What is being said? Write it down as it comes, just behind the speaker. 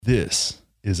This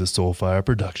is a Soulfire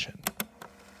production.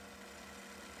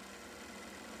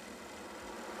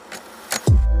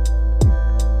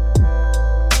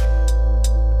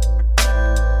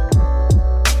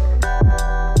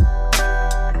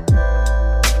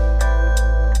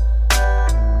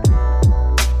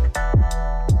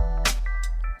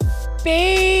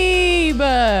 Babe!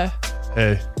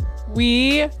 Hey.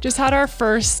 We just had our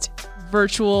first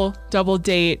virtual double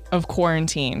date of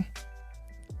quarantine.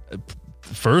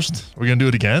 First, we're going to do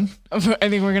it again? I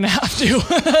think we're going to have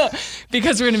to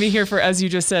because we're going to be here for, as you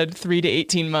just said, 3 to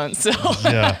 18 months. So.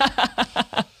 Yeah.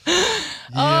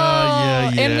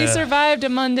 Yeah. And we survived a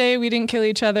Monday. We didn't kill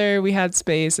each other. We had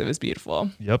space. It was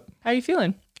beautiful. Yep. How are you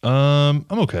feeling? I'm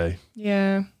okay.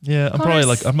 Yeah. Yeah, I'm probably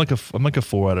like I'm like a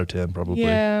 4 out of 10 probably.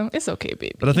 Yeah, it's okay,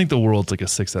 baby. But I think the world's like a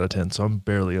 6 out of 10, so I'm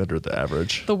barely under the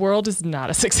average. The world is not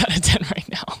a 6 out of 10 right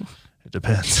now. It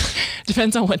depends.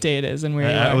 Depends on what day it is and where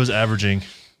you are. I was averaging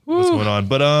what's going on.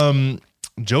 But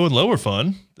Joe and Lo were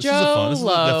fun. This is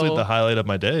definitely the highlight of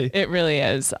my day. It really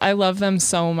is. I love them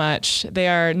so much. They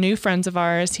are new friends of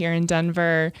ours here in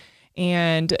Denver.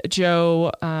 And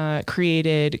Joe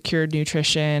created Cured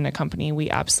Nutrition, a company we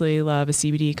absolutely love, a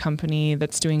CBD company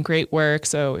that's doing great work.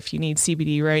 So if you need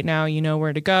CBD right now, you know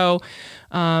where to go.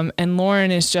 And Lauren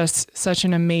is just such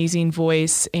an amazing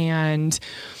voice and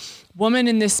woman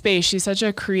in this space. She's such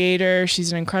a creator.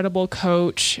 She's an incredible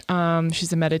coach.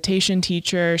 She's a meditation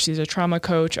teacher. She's a trauma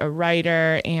coach, a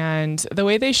writer, and the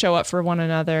way they show up for one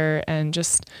another and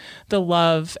just the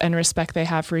love and respect they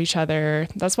have for each other.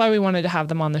 That's why we wanted to have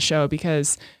them on the show,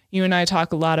 because you and I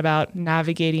talk a lot about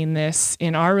navigating this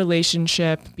in our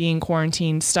relationship, being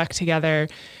quarantined, stuck together.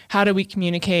 How do we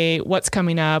communicate? What's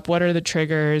coming up? What are the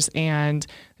triggers? And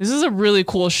this is a really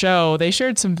cool show. They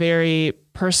shared some very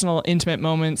personal, intimate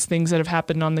moments, things that have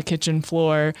happened on the kitchen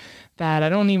floor that I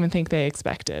don't even think they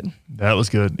expected. That was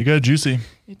good. It got juicy.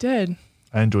 It did.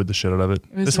 I enjoyed the shit out of it.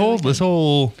 This really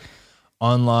whole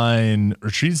online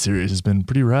retreat series has been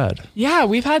pretty rad. Yeah,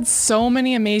 we've had so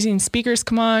many amazing speakers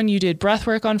come on. You did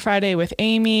breathwork on Friday with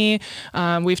Amy.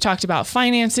 We've talked about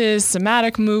finances,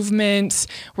 somatic movement,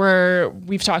 where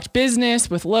we've talked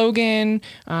business with Logan,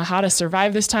 how to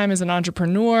survive this time as an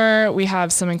entrepreneur. We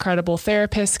have some incredible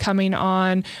therapists coming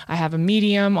on. I have a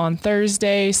medium on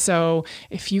Thursday. So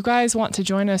if you guys want to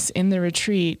join us in the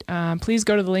retreat, please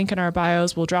go to the link in our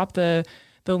bios. We'll drop the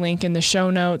link in the show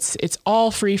notes. It's all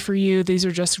free for you. These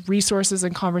are just resources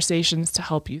and conversations to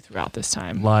help you throughout this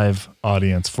time. Live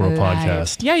audience for a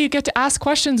podcast. Yeah, you get to ask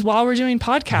questions while we're doing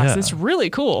podcasts. Yeah. It's really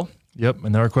cool. Yep,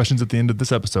 and there are questions at the end of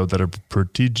this episode that are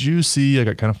pretty juicy. I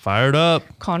got kind of fired up.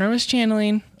 Connor was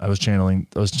channeling. I was channeling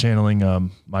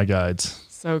my guides.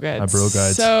 So good. My bro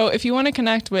guides. So if you want to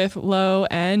connect with Lo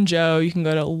and Joe, you can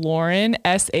go to Lauren,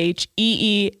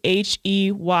 SheeHey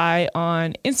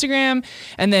on Instagram.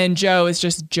 And then Joe is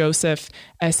just Joseph,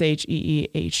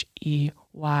 Sheehey.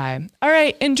 All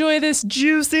right, enjoy this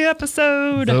juicy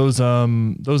episode. Those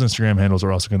Instagram handles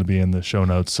are also going to be in the show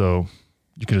notes, so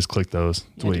you can just click those.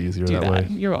 It's way easier that way.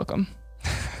 You're welcome.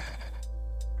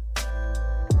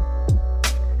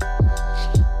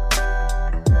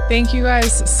 Thank you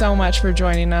guys so much for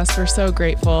joining us. We're so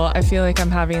grateful. I feel like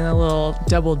I'm having a little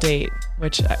double date,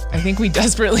 which I think we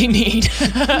desperately need.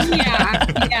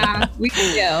 Yeah, we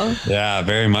do. Yeah,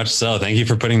 very much so. Thank you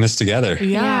for putting this together.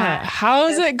 Yeah.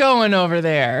 How's it going over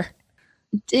there?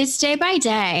 It's day by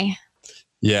day.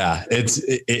 Yeah,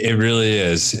 it really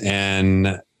is.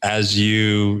 And as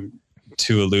you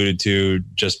two alluded to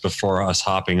just before us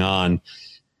hopping on,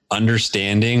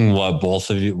 understanding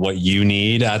what you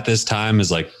need at this time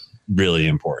is like really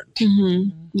important.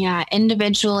 Mm-hmm. Yeah,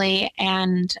 individually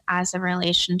and as a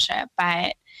relationship.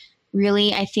 But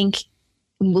really, I think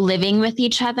living with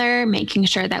each other, making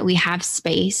sure that we have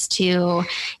space to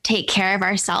take care of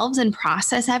ourselves and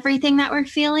process everything that we're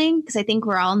feeling. Because I think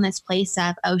we're all in this place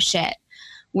of, oh shit,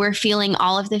 we're feeling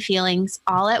all of the feelings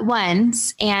all at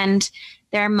once. And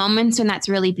there are moments when that's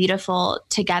really beautiful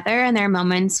together. And there are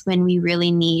moments when we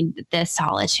really need the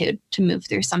solitude to move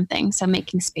through something. So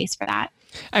making space for that.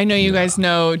 I know you guys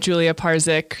know Julia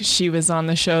Parzik. She was on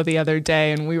the show the other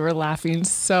day and we were laughing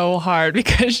so hard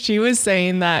because she was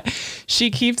saying that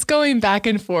she keeps going back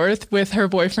and forth with her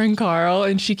boyfriend, Carl.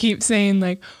 And she keeps saying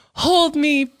like, hold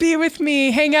me, be with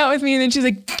me, hang out with me. And then she's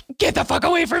like, get the fuck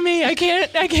away from me. I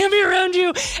can't be around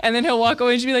you. And then he'll walk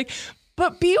away and she'll be like,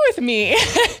 but be with me.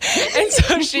 And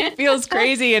so she feels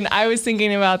crazy. And I was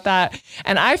thinking about that.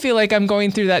 And I feel like I'm going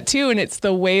through that too. And it's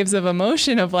the waves of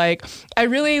emotion of like, I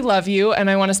really love you and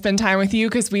I want to spend time with you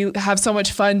because we have so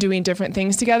much fun doing different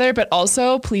things together, but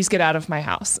also please get out of my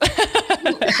house.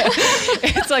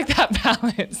 It's like that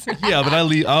balance. Yeah, but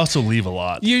I also leave a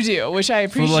lot. You do, which I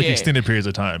appreciate. For like extended periods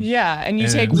of time. Yeah, and you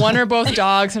take one or both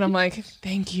dogs, and I'm like,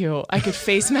 thank you. I could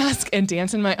face mask and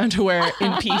dance in my underwear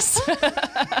in peace.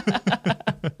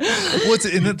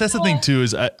 And that's the thing too,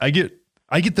 is I get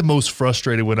the most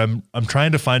frustrated when I'm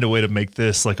trying to find a way to make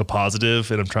this like a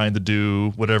positive, and I'm trying to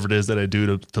do whatever it is that I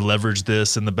do to leverage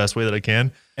this in the best way that I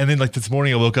can. And then like this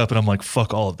morning I woke up and I'm like,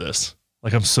 fuck all of this.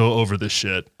 Like I'm so over this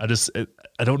shit.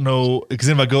 I don't know, because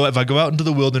then if I go out into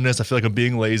the wilderness, I feel like I'm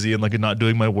being lazy and like not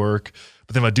doing my work.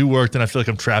 But then if I do work, then I feel like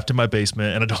I'm trapped in my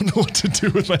basement and I don't know what to do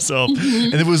with myself.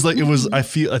 And I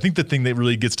think the thing that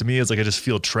really gets to me is like I just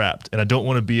feel trapped and I don't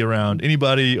want to be around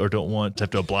anybody or don't want to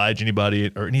have to oblige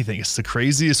anybody or anything. It's the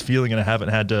craziest feeling, and I haven't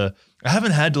had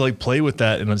to like play with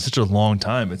that in such a long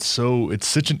time. It's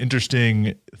such an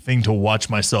interesting thing to watch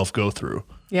myself go through.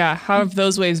 Yeah. How have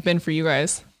those waves been for you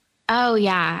guys? Oh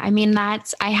yeah. I mean, I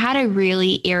had a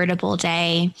really irritable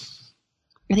day.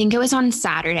 I think it was on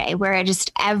Saturday where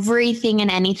everything and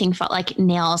anything felt like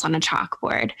nails on a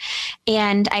chalkboard.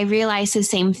 And I realized the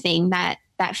same thing, that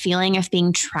feeling of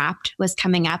being trapped was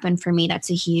coming up. And for me, that's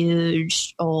a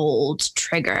huge old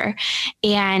trigger.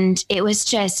 And it was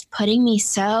just putting me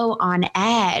so on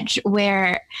edge,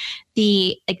 where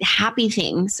the happy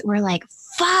things were like,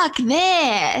 fuck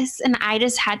this. And I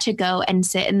just had to go and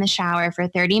sit in the shower for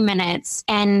 30 minutes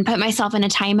and put myself in a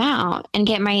timeout and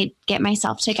get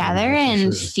myself together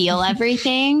and feel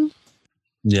everything.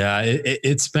 Yeah,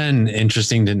 it's been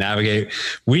interesting to navigate.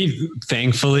 We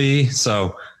thankfully,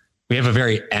 we have a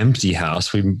very empty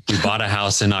house. We bought a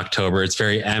house in October. It's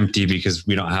very empty because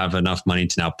we don't have enough money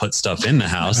to now put stuff in the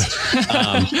house.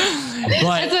 That's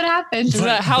what happens. Is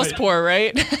that house poor,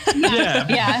 right? Yeah.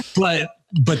 Yeah.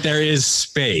 But there is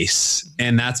space,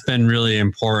 and that's been really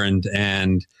important.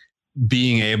 And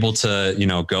being able to,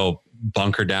 go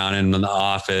bunker down in the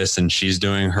office, and she's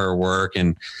doing her work.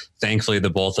 And thankfully the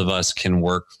both of us can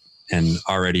work and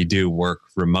already do work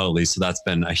remotely. So that's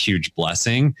been a huge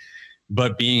blessing.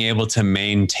 But being able to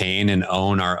maintain and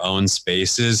own our own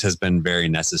spaces has been very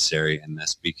necessary in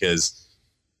this, because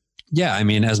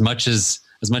as much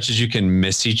as you can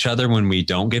miss each other when we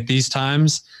don't get these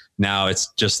times, now it's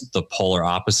just the polar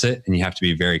opposite, and you have to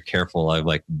be very careful of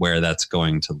like where that's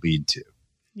going to lead to.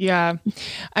 Yeah.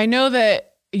 I know that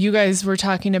you guys were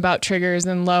talking about triggers,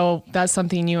 and Lo, that's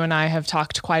something you and I have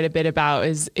talked quite a bit about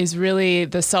is really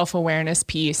the self-awareness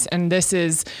piece. And this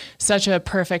is such a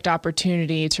perfect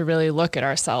opportunity to really look at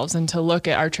ourselves and to look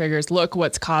at our triggers, look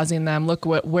what's causing them, look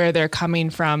where they're coming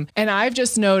from. And I've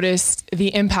just noticed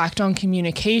the impact on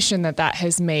communication that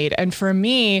has made. And for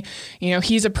me,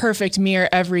 he's a perfect mirror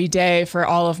every day for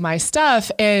all of my stuff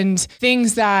and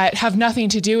things that have nothing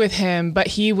to do with him, but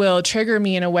he will trigger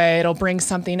me in a way, it'll bring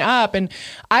something up. And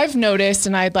I've noticed,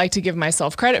 and I'd like to give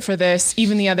myself credit for this,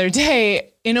 even the other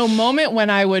day, in a moment when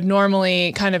I would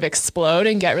normally kind of explode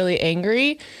and get really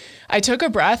angry, I took a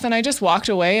breath and I just walked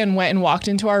away and went and walked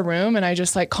into our room, and I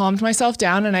just calmed myself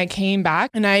down, and I came back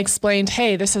and I explained,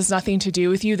 hey, this has nothing to do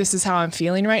with you. This is how I'm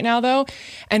feeling right now though.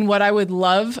 And what I would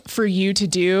love for you to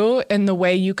do and the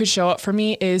way you could show up for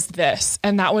me is this.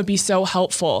 And that would be so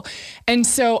helpful. And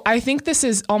so I think this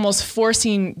is almost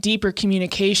forcing deeper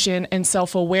communication and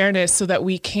self-awareness so that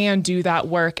we can do that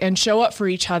work and show up for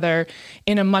each other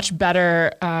in a much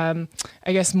better,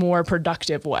 more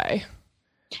productive way.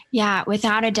 Yeah,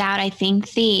 without a doubt, I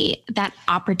think that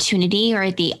opportunity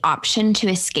or the option to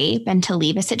escape and to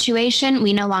leave a situation,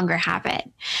 we no longer have it.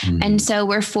 Mm-hmm. And so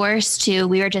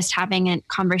we were just having a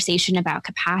conversation about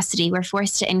capacity. We're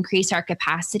forced to increase our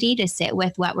capacity to sit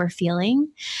with what we're feeling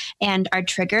and our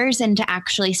triggers, and to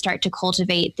actually start to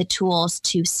cultivate the tools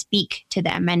to speak to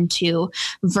them and to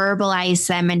verbalize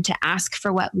them and to ask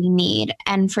for what we need.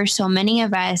 And for so many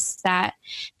of us, that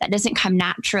doesn't come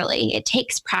naturally. It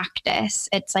takes practice.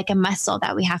 It's like a muscle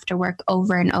that we have to work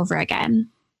over and over again.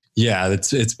 Yeah,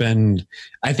 it's been,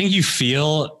 I think you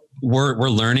feel we're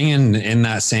learning in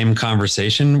that same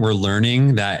conversation. We're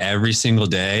learning that every single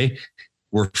day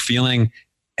we're feeling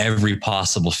every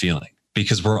possible feeling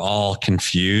because we're all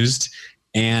confused.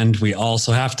 And we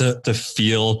also have to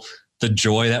feel the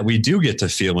joy that we do get to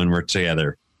feel when we're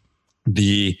together.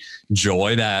 The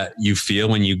joy that you feel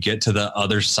when you get to the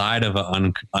other side of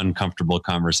an uncomfortable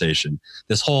conversation.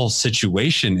 This whole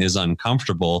situation is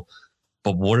uncomfortable,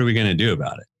 but what are we going to do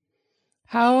about it?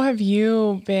 How have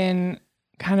you been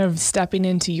kind of stepping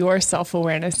into your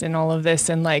self-awareness in all of this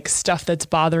and like stuff that's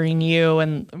bothering you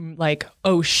and like,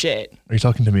 oh shit. Are you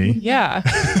talking to me? Yeah.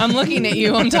 I'm looking at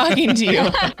you. I'm talking to you,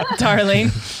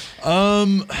 darling.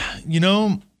 You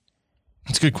know,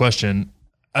 it's a good question.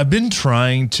 I've been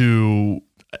trying to,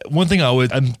 one thing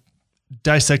I'm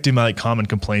dissecting my like common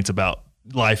complaints about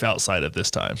life outside of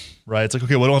this time, right? It's like,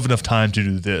 okay, well, I don't have enough time to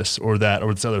do this or that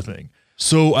or this other thing.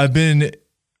 So I've been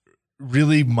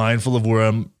really mindful of where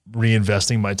I'm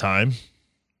reinvesting my time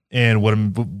and what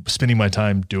I'm spending my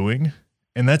time doing.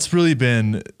 And that's really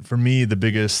been, for me, the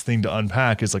biggest thing to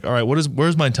unpack is like, all right,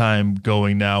 where's my time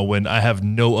going now when I have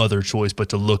no other choice but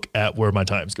to look at where my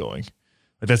time's going?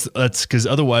 Like that's because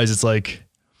otherwise it's like,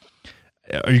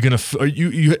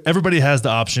 everybody has the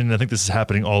option, and I think this is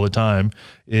happening all the time,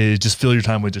 is just fill your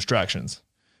time with distractions.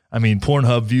 I mean,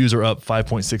 Pornhub views are up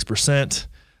 5.6%.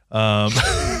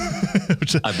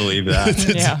 I believe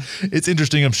that. It's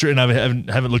interesting, I'm sure, and I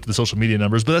haven't looked at the social media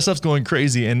numbers, but that stuff's going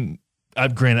crazy. And I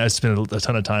spent a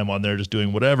ton of time on there just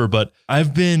doing whatever, but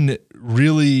I've been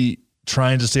really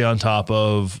trying to stay on top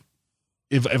of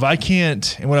if I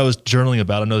can't, and what I was journaling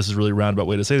about, I know this is a really roundabout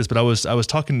way to say this, but I was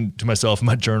talking to myself in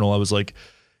my journal. I was like,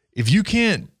 if you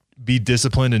can't be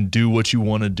disciplined and do what you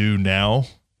want to do now,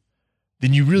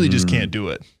 then you really just can't do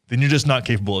it. Then you're just not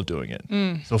capable of doing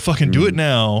it. So fucking do it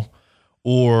now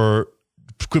or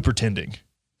quit pretending.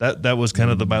 That was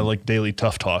kind of my like daily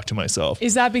tough talk to myself.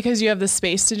 Is that because you have the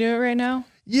space to do it right now?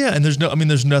 Yeah. And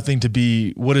there's nothing to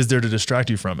be, what is there to distract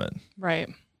you from it? Right.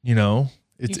 You know,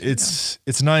 it's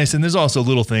nice. And there's also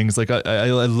little things like I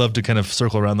love to kind of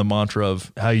circle around the mantra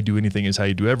of how you do anything is how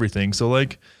you do everything. So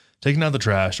like taking out the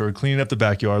trash or cleaning up the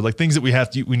backyard, like things that we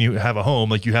have to, when you have a home,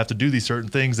 like you have to do these certain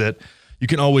things that you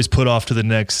can always put off to the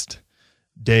next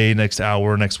day, next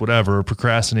hour, next whatever,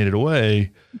 procrastinate it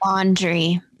away.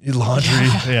 Laundry.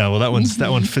 Yeah. Well, that one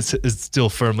is still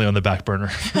firmly on the back burner.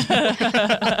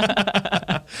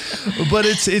 But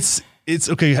it's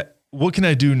okay. What can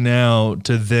I do now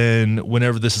to then,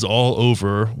 whenever this is all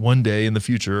over one day in the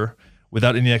future,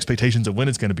 without any expectations of when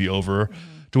it's going to be over,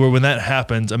 to where when that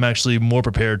happens, I'm actually more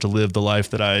prepared to live the life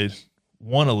that I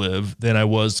want to live than I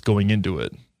was going into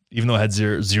it, even though I had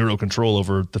zero control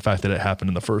over the fact that it happened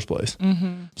in the first place.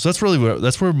 So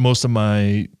that's where most of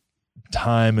my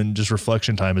time and just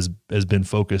reflection time has been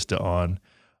focused on.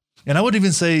 And I would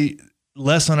even say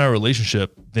less on our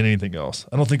relationship than anything else.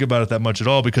 I don't think about it that much at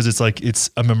all because it's like,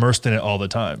 I'm immersed in it all the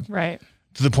time. Right.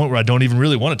 To the point where I don't even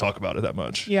really want to talk about it that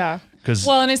much. Yeah.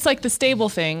 And it's like the stable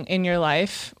thing in your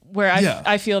life where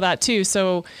I feel that too.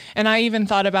 So, and I even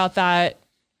thought about that.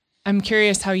 I'm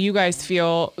curious how you guys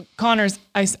feel. Connor's,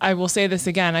 I will say this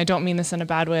again, I don't mean this in a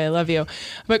bad way, I love you,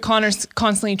 but Connor's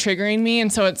constantly triggering me.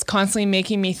 And so it's constantly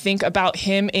making me think about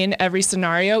him in every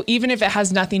scenario, even if it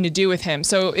has nothing to do with him.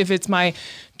 So if it's my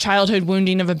childhood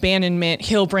wounding of abandonment,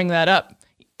 he'll bring that up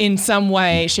in some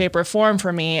way, shape, or form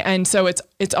for me. And so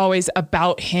it's always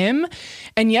about him.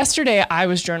 And yesterday I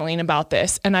was journaling about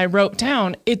this and I wrote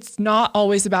down, it's not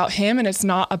always about him and it's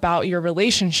not about your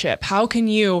relationship. How can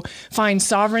you find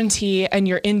sovereignty and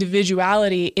your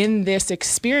individuality in this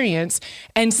experience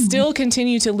and still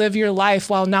continue to live your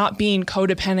life while not being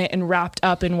codependent and wrapped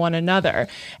up in one another?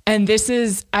 And this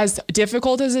is, as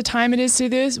difficult as a time it is to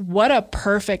this, what a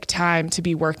perfect time to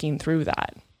be working through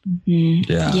that.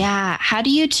 Yeah. How do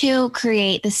you two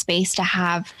create the space to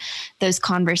have those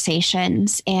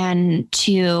conversations and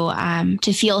to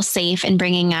feel safe in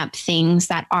bringing up things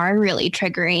that are really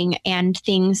triggering and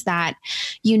things that,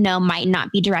 might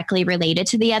not be directly related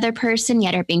to the other person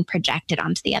yet are being projected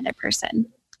onto the other person?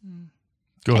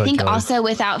 Go ahead, I think Kelly. also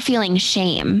without feeling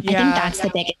shame. I think that's the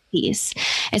biggest piece.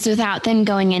 It's without then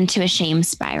going into a shame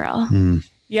spiral.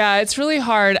 Yeah, it's really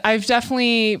hard. I've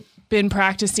definitely been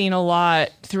practicing a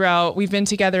lot throughout. We've been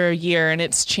together a year and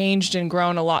it's changed and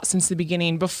grown a lot since the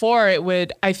beginning. Before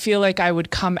I feel like I would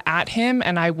come at him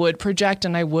and I would project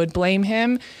and I would blame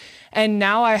him. And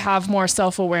now I have more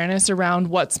self-awareness around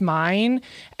what's mine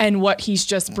and what he's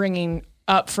just bringing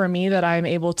up for me that I'm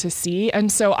able to see.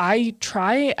 And so I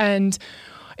try, and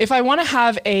if I want to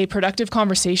have a productive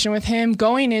conversation with him,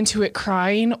 going into it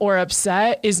crying or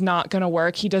upset is not going to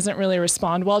work. He doesn't really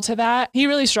respond well to that. He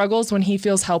really struggles when he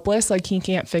feels helpless, like he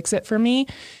can't fix it for me.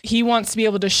 He wants to be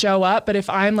able to show up, but if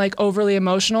I'm like overly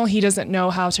emotional, he doesn't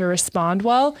know how to respond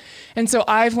well. And so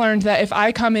I've learned that if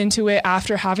I come into it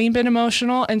after having been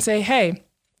emotional and say, hey,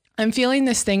 I'm feeling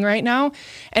this thing right now,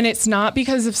 and it's not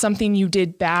because of something you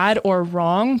did bad or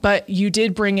wrong, but you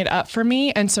did bring it up for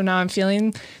me. And so now I'm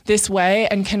feeling this way,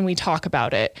 and can we talk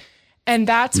about it? And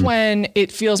that's when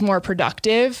it feels more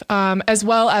productive, as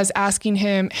well as asking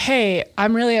him, hey,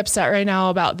 I'm really upset right now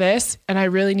about this, and I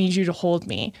really need you to hold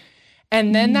me.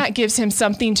 And then that gives him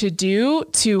something to do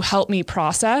to help me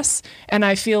process. And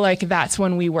I feel like that's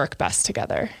when we work best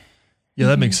together. Yeah,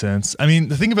 that makes sense. I mean,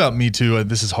 the thing about me too,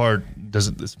 this is hard.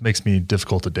 This makes me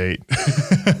difficult to date.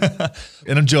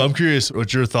 And Joe, I'm curious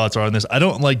what your thoughts are on this. I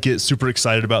don't like get super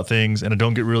excited about things, and I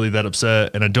don't get really that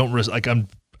upset, and I don't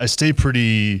I stay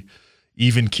pretty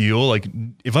even keel. Like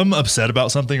if I'm upset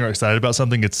about something or excited about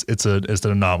something, it's an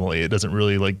anomaly. It doesn't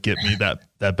really like get me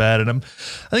that bad. And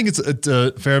I think it's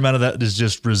a fair amount of that is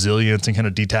just resilience and kind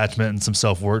of detachment and some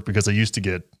self-work, because I used to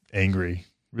get angry,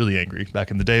 really angry back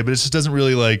in the day, but it just doesn't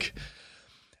really like,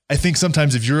 I think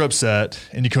sometimes if you're upset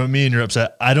and you come at me and you're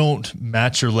upset, I don't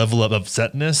match your level of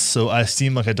upsetness. So I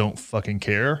seem like I don't fucking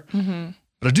care,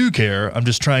 but I do care. I'm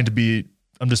just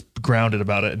grounded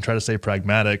about it and try to stay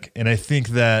pragmatic. And I think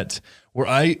that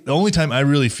the only time I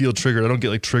really feel triggered, I don't get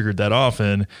like triggered that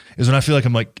often, is when I feel like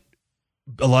I'm like,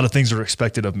 a lot of things are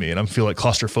expected of me and I feel like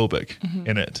claustrophobic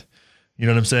in it. You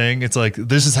know what I'm saying? It's like,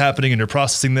 this is happening and you're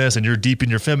processing this and you're deep in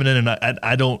your feminine, and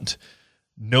I don't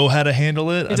know how to handle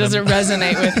it. It doesn't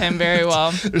resonate with him very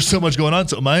well. There's so much going on.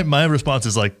 So my response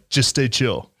is like, just stay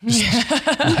chill.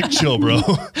 Like, chill, bro.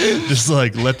 Just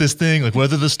like, let this thing, like,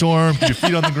 weather the storm, put your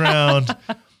feet on the ground,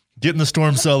 get in the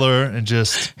storm cellar and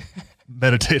just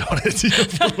meditate on it.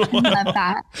 I love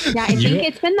that. Yeah, I think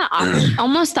it's been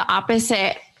almost the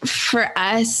opposite for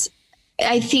us.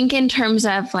 I think in terms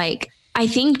of like, I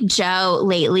think Joe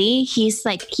lately, he's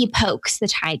like, he pokes the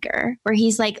tiger, where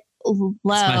he's like, low. It's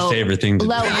my favorite thing to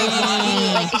do.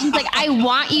 He's like, I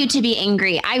want you to be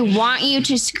angry. I want you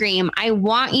to scream. I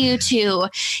want you to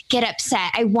get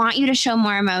upset. I want you to show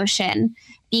more emotion,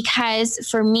 because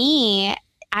for me,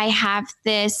 I have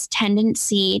this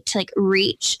tendency to like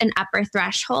reach an upper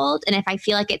threshold. And if I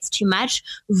feel like it's too much,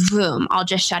 boom, I'll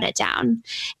just shut it down.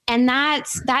 And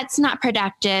that's not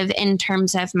productive in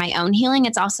terms of my own healing.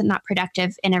 It's also not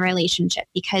productive in a relationship,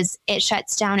 because it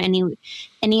shuts down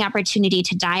any opportunity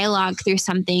to dialogue through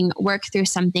something, work through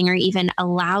something, or even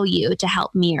allow you to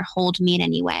help me or hold me in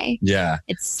any way. Yeah.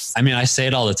 I say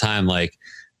it all the time, like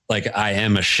I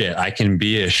am a shit. I can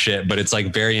be a shit, but it's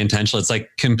like very intentional. It's like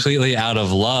completely out of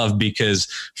love, because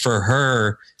for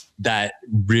her, that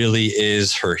really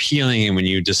is her healing. And when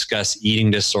you discuss eating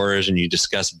disorders and you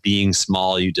discuss being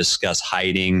small, you discuss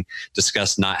hiding,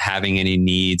 discuss not having any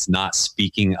needs, not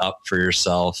speaking up for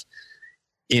yourself,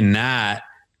 in that,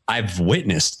 I've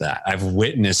witnessed that. I've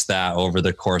witnessed that over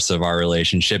the course of our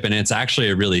relationship. And it's actually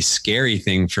a really scary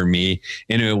thing for me.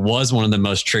 And it was one of the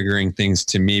most triggering things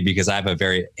to me, because I have a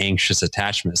very anxious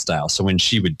attachment style. So when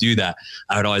she would do that,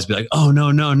 I would always be like, oh, no,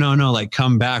 like,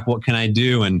 come back. What can I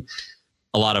do? And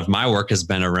a lot of my work has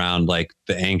been around like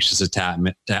the anxious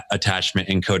attachment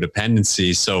and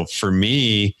codependency. So for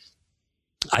me,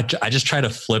 I just try to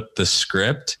flip the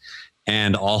script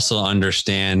and also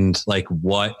understand like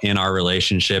what in our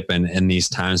relationship and in these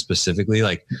times specifically,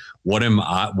 like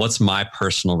what's my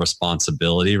personal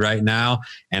responsibility right now,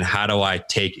 and how do I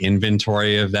take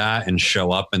inventory of that and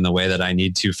show up in the way that I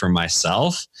need to for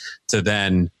myself, to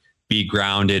then be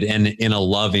grounded and in a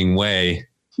loving way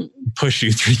push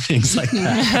you through things like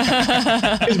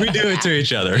that. Because we do it to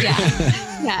each other.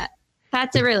 Yeah.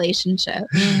 That's a relationship.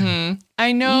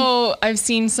 I know I've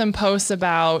seen some posts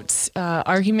about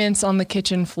arguments on the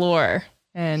kitchen floor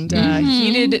and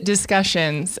heated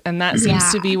discussions. And that seems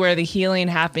to be where the healing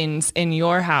happens in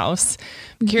your house.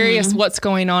 I'm curious what's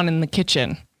going on in the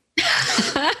kitchen.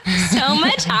 So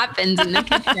much happens in the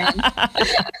kitchen.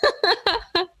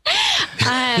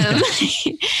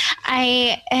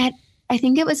 I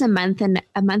think it was a month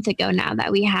ago now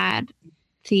that we had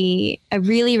a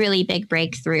really, really big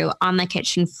breakthrough on the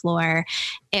kitchen floor.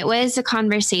 It was a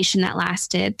conversation that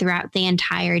lasted throughout the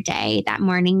entire day. That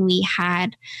morning we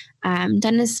had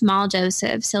done a small dose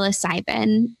of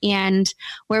psilocybin, and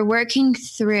we're working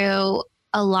through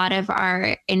a lot of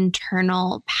our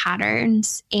internal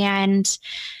patterns. And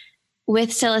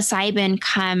with psilocybin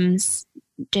comes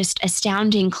just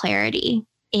astounding clarity.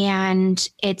 And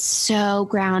it's so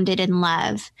grounded in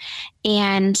love.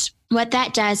 And what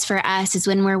that does for us is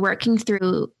when we're working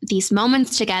through these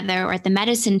moments together or the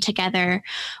medicine together,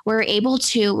 we're able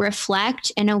to reflect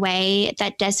in a way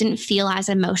that doesn't feel as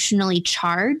emotionally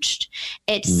charged.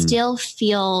 It still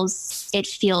feels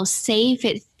safe.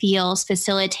 It feels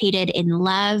facilitated in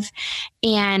love.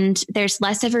 And there's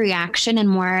less of a reaction and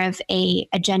more of a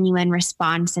genuine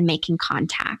response and making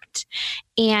contact.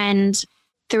 And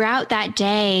throughout that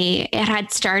day, it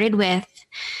had started with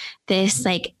this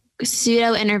like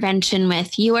pseudo intervention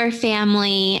with your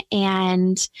family,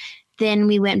 and then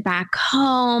we went back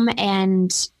home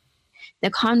and the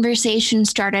conversation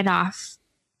started off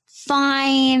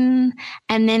fine.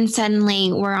 And then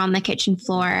suddenly we're on the kitchen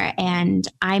floor and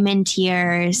I'm in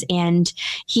tears and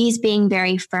he's being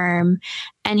very firm.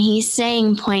 And he's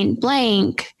saying point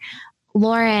blank,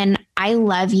 Lauren, I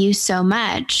love you so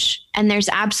much. And there's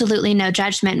absolutely no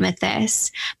judgment with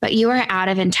this, but you are out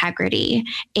of integrity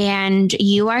and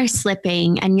you are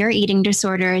slipping and your eating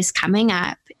disorder is coming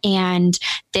up. And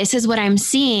this is what I'm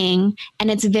seeing.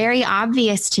 And it's very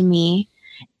obvious to me.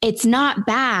 It's not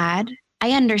bad.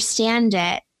 I understand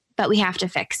it, but we have to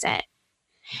fix it.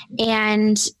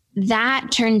 And that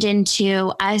turned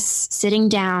into us sitting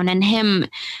down and him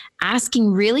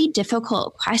asking really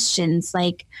difficult questions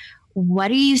like,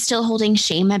 what are you still holding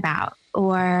shame about?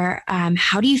 Or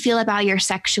how do you feel about your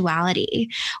sexuality?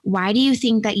 Why do you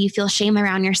think that you feel shame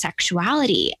around your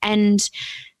sexuality? And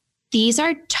these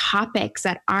are topics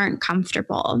that aren't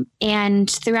comfortable. And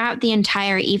throughout the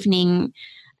entire evening,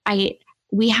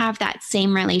 we have that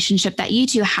same relationship that you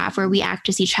two have where we act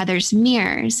as each other's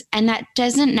mirrors. And that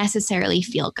doesn't necessarily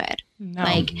feel good. No.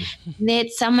 Like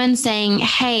it's someone saying,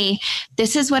 hey,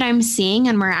 this is what I'm seeing.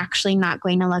 And we're actually not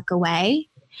going to look away.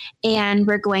 And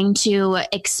we're going to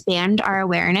expand our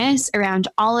awareness around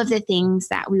all of the things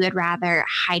that we would rather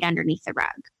hide underneath the rug.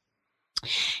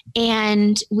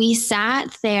 And we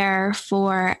sat there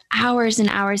for hours and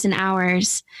hours and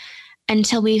hours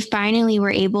until we finally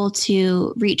were able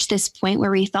to reach this point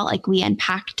where we felt like we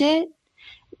unpacked it.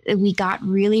 We got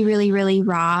really, really, really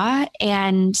raw.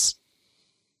 And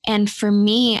for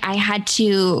me, I had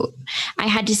to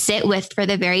sit with for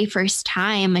the very first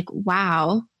time, like,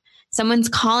 wow, someone's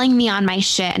calling me on my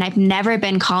shit and I've never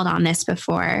been called on this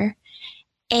before.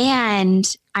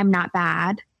 And I'm not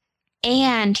bad.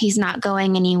 And he's not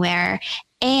going anywhere.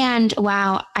 And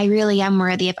wow, I really am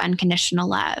worthy of unconditional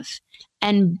love.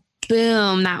 And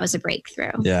boom, that was a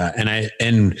breakthrough. Yeah.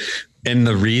 And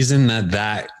the reason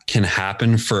that can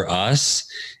happen for us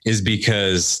is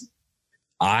because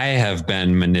I have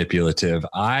been manipulative.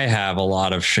 I have a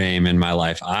lot of shame in my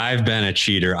life. I've been a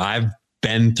cheater. I've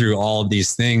been through all of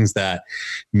these things that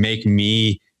make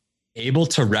me able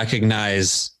to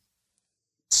recognize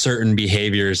certain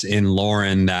behaviors in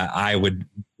Lauren that I would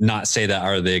not say that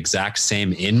are the exact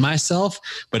same in myself,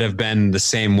 but have been the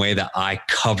same way that I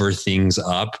cover things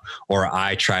up or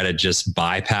I try to just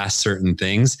bypass certain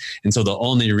things. And so the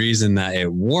only reason that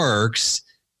it works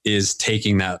is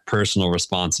taking that personal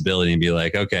responsibility and be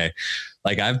like, okay,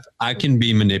 like I can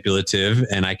be manipulative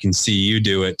and I can see you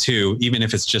do it too, even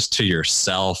if it's just to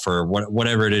yourself or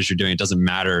whatever it is you're doing. It doesn't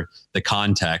matter the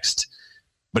context,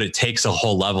 but it takes a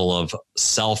whole level of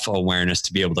self-awareness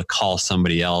to be able to call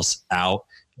somebody else out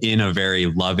in a very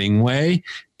loving way.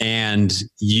 And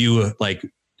you, like,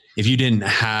 if you didn't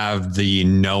have the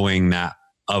knowing that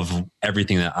of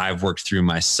everything that I've worked through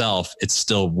myself, it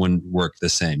still wouldn't work the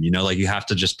same. You know, like you have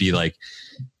to just be like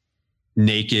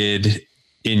naked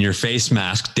in your face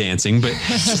mask dancing, but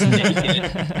just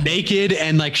naked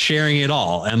and like sharing it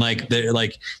all. And like,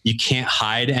 you can't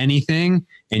hide anything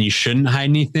and you shouldn't hide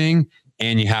anything.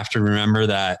 And you have to remember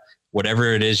that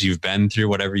whatever it is you've been through,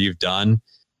 whatever you've done,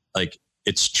 like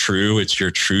it's true. It's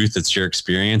your truth. It's your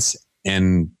experience.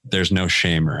 And there's no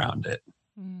shame around it.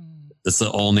 That's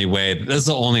the only way. That's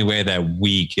the only way that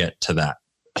we get to that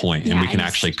point, and we can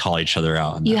actually call each other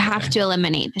out. You have to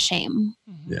eliminate the shame.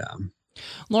 Yeah.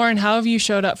 Lauren, how have you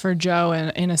showed up for Joe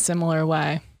in a similar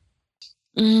way?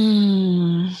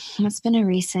 What's been a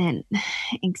recent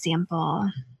example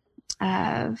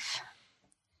of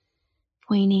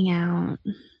pointing out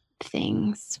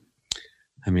things?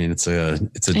 I mean, it's a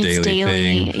daily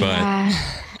thing, but yeah.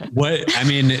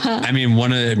 I mean,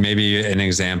 one of maybe an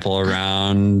example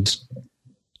around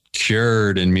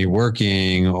Cured and me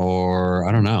working, or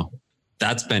I don't know.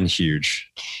 That's been huge.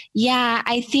 Yeah,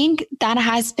 I think that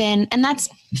has been, and that's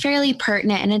fairly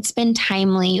pertinent, and it's been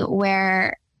timely,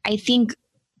 where I think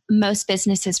most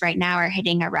businesses right now are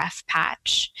hitting a rough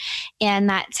patch, and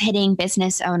that's hitting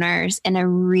business owners in a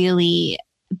really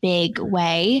big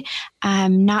way,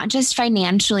 not just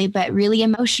financially, but really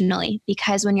emotionally,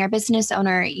 because when you're a business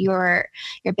owner, your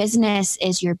business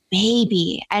is your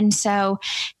baby. And so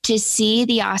to see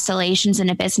the oscillations in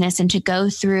a business and to go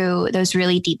through those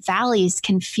really deep valleys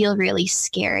can feel really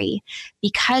scary,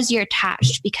 because you're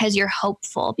attached, because you're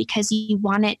hopeful, because you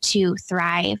want it to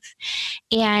thrive.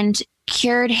 And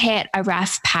Cured hit a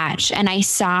rough patch, and I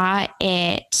saw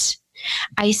it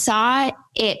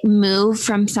move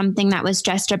from something that was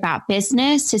just about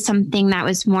business to something that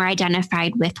was more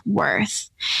identified with worth.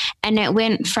 And it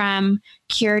went from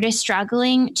Cured is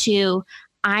struggling to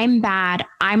I'm bad.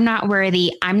 I'm not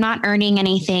worthy. I'm not earning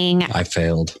anything. I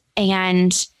failed.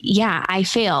 And yeah, I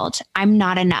failed. I'm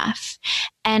not enough.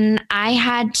 And my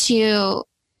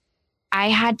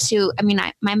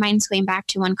mind's going back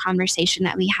to one conversation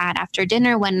that we had after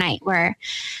dinner one night where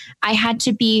I had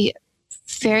to be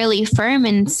fairly firm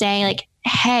and say like,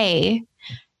 hey,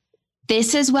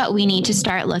 this is what we need to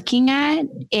start looking at.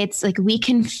 It's like we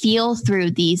can feel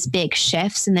through these big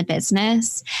shifts in the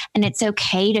business, and it's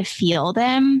okay to feel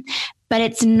them, but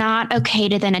it's not okay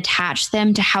to then attach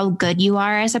them to how good you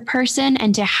are as a person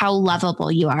and to how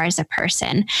lovable you are as a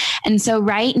person. And so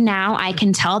right now I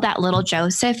can tell that little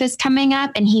Joseph is coming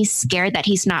up and he's scared that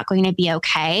he's not going to be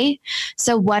okay.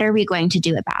 So what are we going to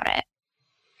do about it?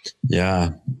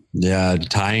 Yeah.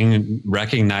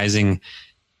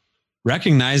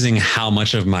 Recognizing how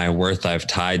much of my worth I've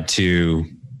tied to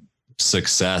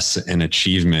success and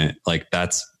achievement. Like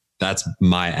that's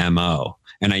my MO.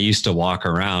 And I used to walk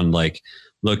around like,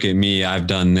 look at me, I've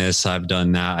done this, I've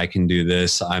done that, I can do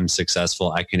this, I'm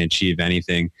successful, I can achieve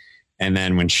anything. And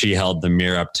then when she held the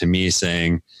mirror up to me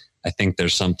saying, I think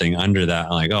there's something under that,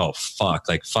 I'm like, oh, fuck.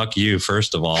 Like, fuck you,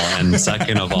 first of all. And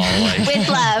second of all, like, with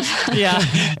love. Yeah.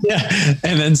 Yeah.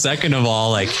 And then second of all,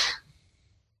 like,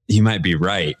 you might be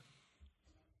right.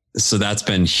 So that's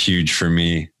been huge for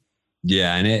me.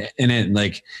 Yeah. And it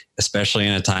like, especially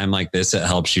in a time like this, it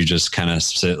helps you just kind of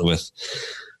sit with,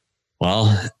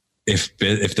 well, if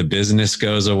the business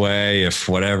goes away, if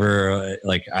whatever,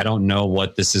 like, I don't know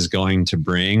what this is going to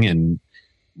bring. And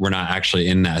we're not actually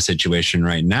in that situation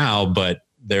right now, but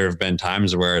there have been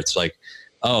times where it's like,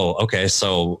 oh, okay,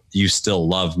 so you still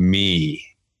love me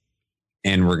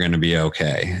and we're going to be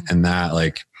okay. And that,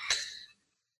 like,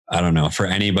 I don't know, for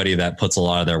anybody that puts a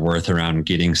lot of their worth around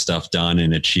getting stuff done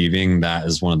and achieving, that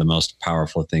is one of the most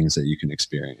powerful things that you can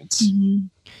experience. Mm-hmm.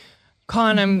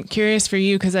 Con, I'm curious for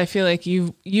you, because I feel like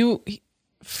you,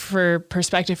 for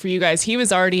perspective for you guys, he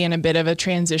was already in a bit of a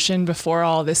transition before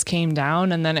all this came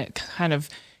down, and then it kind of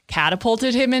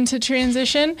catapulted him into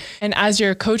transition. And as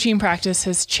your coaching practice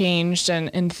has changed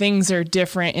and things are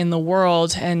different in the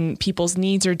world and people's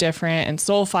needs are different and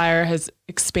Soulfire has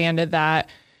expanded that,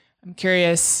 I'm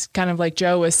curious, kind of like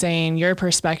Joe was saying, your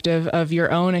perspective of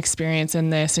your own experience in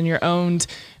this and your own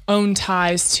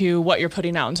ties to what you're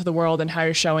putting out into the world and how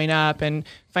you're showing up and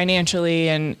financially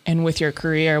and with your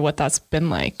career, what that's been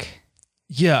like.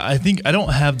 Yeah, I think I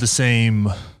don't have the same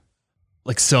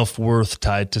like self-worth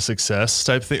tied to success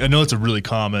type thing. I know that's a really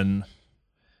common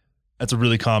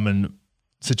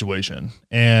situation,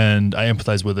 and I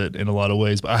empathize with it in a lot of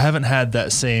ways, but I haven't had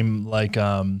that same like,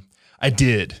 I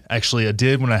did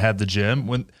when I had the gym.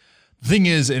 When the thing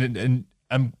is, and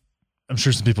I'm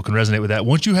sure some people can resonate with that.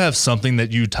 Once you have something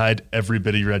that you tied every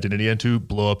bit of your identity into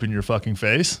blow up in your fucking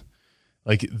face,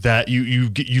 like that, you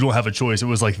don't have a choice. It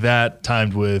was like that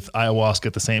timed with ayahuasca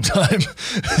at the same time.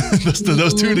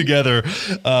 those two together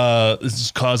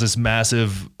cause this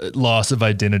massive loss of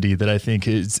identity that I think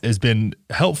has been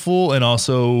helpful and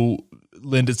also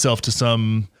lend itself to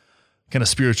some kind of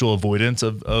spiritual avoidance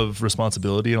of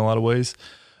responsibility in a lot of ways.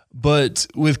 But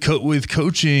with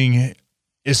coaching,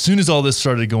 as soon as all this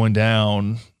started going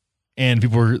down and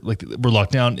people were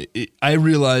locked down, I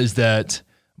realized that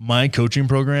my coaching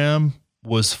program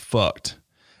was fucked.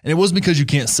 And it wasn't because you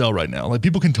can't sell right now. Like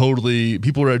people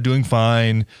are doing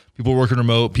fine. People are working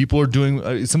remote. People are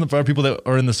doing, some of our people that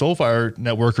are in the Soulfire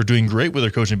network are doing great with their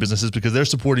coaching businesses because they're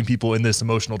supporting people in this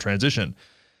emotional transition.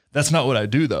 That's not what I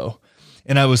do though.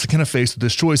 And I was kind of faced with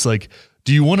this choice. Like,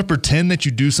 do you want to pretend that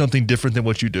you do something different than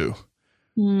what you do?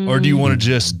 Or do you want to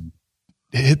just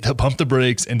pump the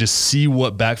brakes and just see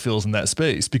what backfills in that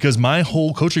space? Because my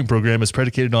whole coaching program is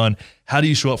predicated on how do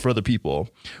you show up for other people?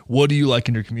 What do you like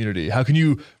in your community? How can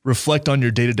you reflect on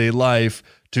your day-to-day life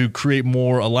to create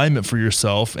more alignment for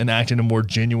yourself and act in a more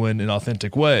genuine and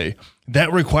authentic way?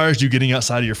 That requires you getting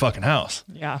outside of your fucking house.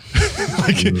 Yeah.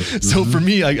 So for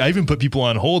me, I even put people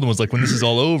on hold and was like, when this is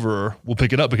all over, we'll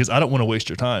pick it up because I don't want to waste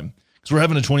your time. Because we're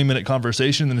having a 20-minute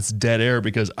conversation and it's dead air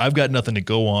because I've got nothing to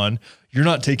go on. You're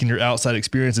not taking your outside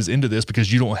experiences into this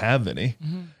because you don't have any.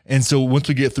 Mm-hmm. And so once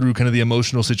we get through kind of the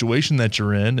emotional situation that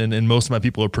you're in, and most of my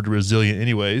people are pretty resilient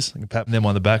anyways, I can pat them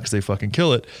on the back because they fucking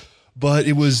kill it. But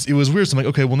it was weird. So I'm like,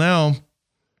 okay, well now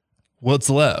what's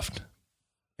left?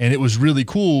 And it was really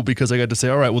cool because I got to say,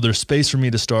 all right, well, there's space for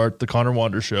me to start the Connor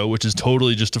Wander Show, which is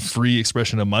totally just a free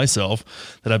expression of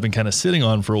myself that I've been kind of sitting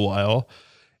on for a while,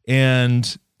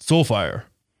 and Soulfire.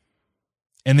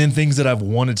 And then things that I've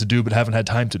wanted to do but haven't had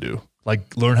time to do,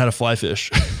 like learn how to fly fish.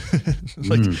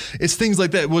 It's things like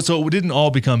that. So it didn't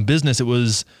all become business. It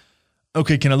was,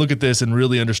 okay, can I look at this and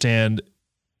really understand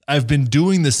I've been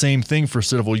doing the same thing for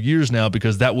several years now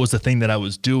because that was the thing that I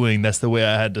was doing. That's the way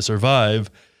I had to survive.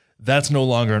 That's no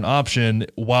longer an option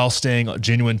while staying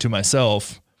genuine to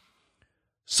myself.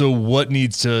 So what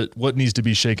needs to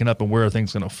be shaken up and where are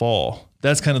things going to fall?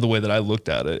 That's kind of the way that I looked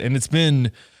at it. And it's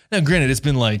been, now granted, it's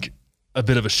been like a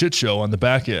bit of a shit show on the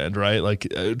back end, right? Like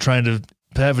trying to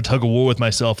have a tug of war with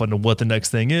myself on what the next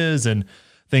thing is and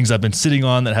things I've been sitting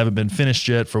on that haven't been finished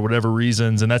yet for whatever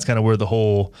reasons. And that's kind of where the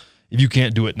whole, if you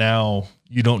can't do it now,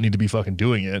 you don't need to be fucking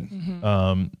doing it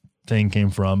thing came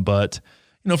from. But,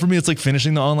 for me, it's like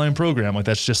finishing the online program. Like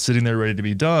that's just sitting there ready to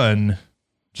be done.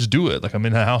 Just do it. Like I'm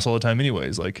in the house all the time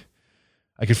anyways. Like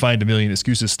I could find a million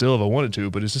excuses still if I wanted to,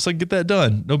 but it's just like, get that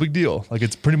done. No big deal. Like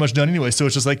it's pretty much done anyway. So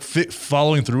it's just like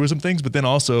following through with some things, but then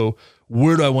also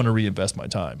where do I want to reinvest my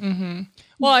time? Mm-hmm.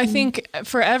 Well, I think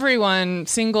for everyone,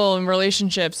 single in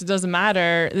relationships, it doesn't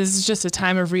matter. This is just a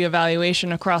time of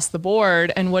reevaluation across the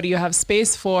board. And what do you have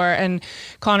space for? And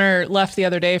Connor left the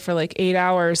other day for like 8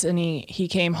 hours and he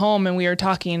came home and we were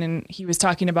talking and he was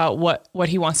talking about what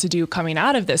he wants to do coming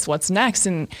out of this, what's next.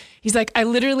 And he's like, I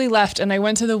literally left and I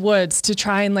went to the woods to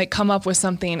try and like come up with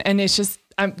something. And it's just,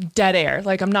 I'm dead air.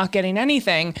 Like I'm not getting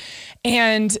anything.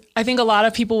 And I think a lot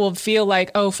of people will feel like,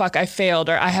 oh, fuck, I failed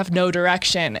or I have no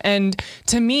direction. And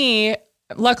to me,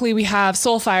 luckily we have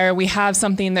Soulfire. We have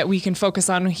something that we can focus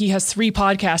on. He has 3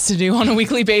 podcasts to do on a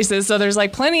weekly basis. So there's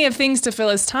like plenty of things to fill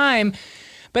his time.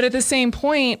 But at the same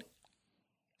point,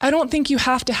 I don't think you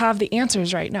have to have the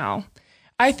answers right now.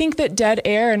 I think that dead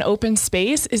air and open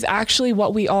space is actually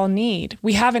what we all need.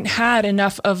 We haven't had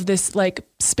enough of this like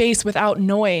space without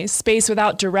noise, space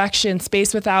without direction,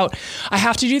 space without, I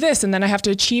have to do this and then I have to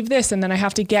achieve this and then I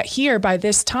have to get here by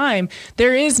this time.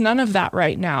 There is none of that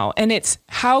right now. And it's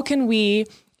how can we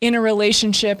in a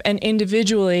relationship and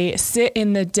individually sit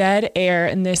in the dead air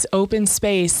in this open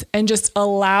space and just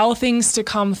allow things to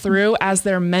come through as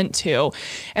they're meant to.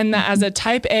 And that as a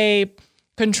type A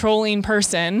controlling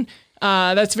person,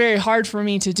 that's very hard for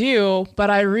me to do,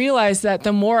 but I realize that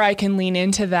the more I can lean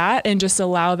into that and just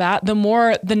allow that, the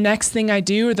more the next thing I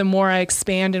do, the more I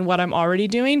expand in what I'm already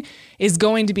doing is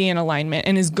going to be in alignment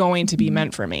and is going to be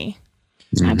meant for me.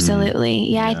 Absolutely.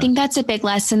 Yeah, I think that's a big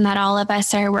lesson that all of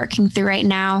us are working through right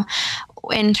now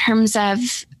in terms of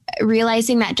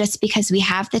realizing that just because we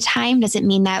have the time doesn't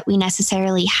mean that we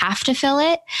necessarily have to fill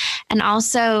it. And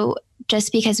also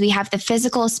just because we have the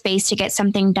physical space to get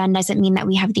something done doesn't mean that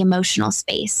we have the emotional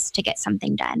space to get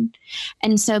something done.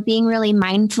 And so being really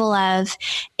mindful of,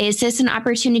 is this an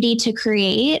opportunity to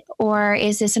create or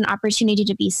is this an opportunity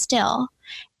to be still?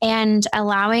 And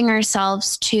allowing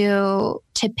ourselves to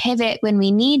pivot when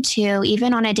we need to,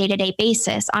 even on a day-to-day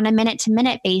basis, on a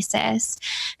minute-to-minute basis.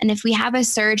 And if we have a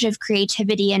surge of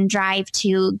creativity and drive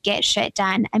to get shit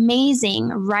done, amazing.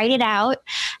 Write it out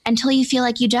until you feel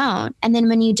like you don't. And then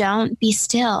when you don't, be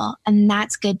still. And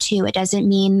that's good too. It doesn't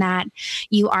mean that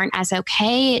you aren't as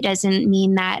okay. It doesn't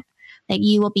mean that like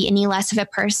you will be any less of a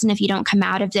person if you don't come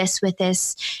out of this with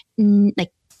this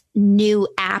like new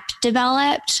app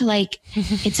developed. Like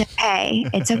it's okay.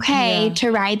 It's okay to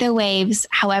ride the waves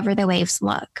however the waves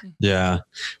look. Yeah.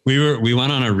 We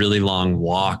went on a really long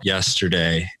walk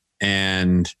yesterday.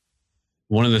 And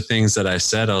one of the things that I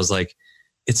said, I was like,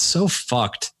 it's so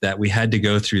fucked that we had to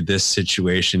go through this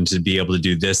situation to be able to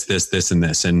do this, and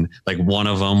this. And like one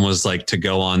of them was like to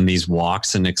go on these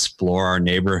walks and explore our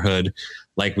neighborhood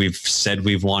like we've said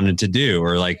we've wanted to do,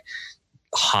 or like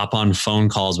hop on phone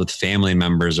calls with family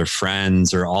members or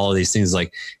friends or all of these things.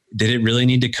 Like, did it really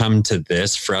need to come to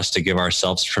this for us to give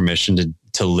ourselves permission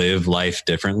to live life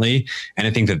differently? And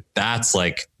I think that that's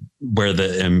like where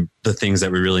the things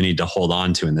that we really need to hold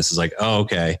on to. And this is like, oh,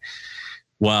 okay,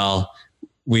 well,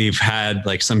 we've had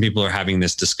like some people are having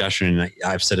this discussion and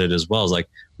I've said it as well, is like,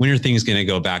 when are things going to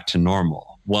go back to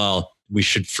normal? Well, we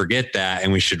should forget that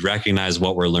and we should recognize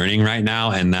what we're learning right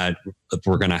now, and that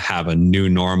we're going to have a new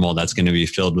normal that's going to be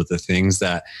filled with the things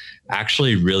that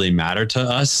actually really matter to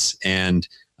us. And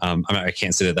I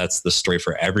can't say that that's the story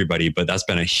for everybody, but that's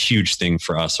been a huge thing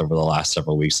for us over the last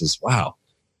several weeks is, wow,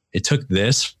 it took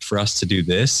this for us to do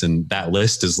this. And that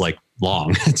list is like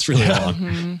long. It's really long.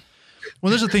 Mm-hmm.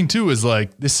 Well, there's a thing too, is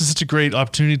like, this is such a great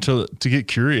opportunity to get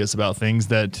curious about things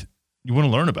that you want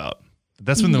to learn about.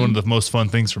 That's been one of the most fun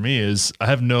things for me is I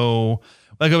have no,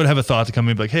 like I would have a thought to come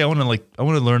in like, hey, I want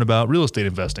to learn about real estate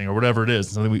investing or whatever it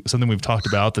is. Something we've talked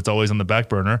about that's always on the back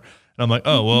burner. And I'm like,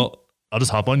 oh, well, I'll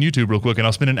just hop on YouTube real quick and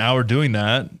I'll spend an hour doing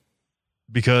that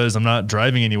because I'm not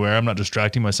driving anywhere. I'm not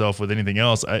distracting myself with anything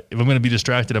else. If I'm going to be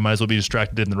distracted, I might as well be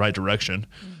distracted in the right direction.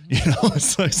 You know,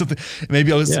 it's like something,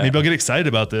 maybe I'll get excited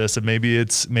about this and maybe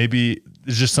it's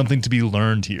just something to be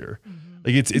learned here.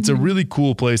 Like it's a really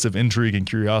cool place of intrigue and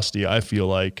curiosity. I feel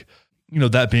like,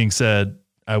 that being said,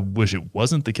 I wish it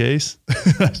wasn't the case.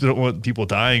 I don't want people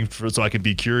dying so I could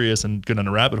be curious and get on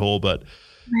a rabbit hole, but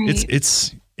Right.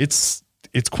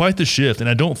 it's quite the shift. And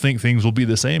I don't think things will be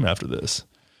the same after this.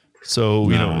 So,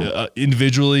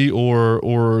 individually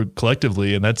or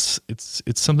collectively. And it's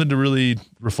something to really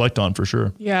reflect on for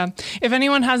sure. Yeah. If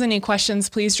anyone has any questions,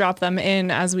 please drop them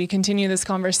in as we continue this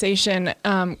conversation.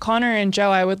 Connor and Joe,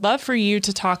 I would love for you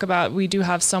to talk about, we do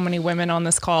have so many women on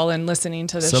this call and listening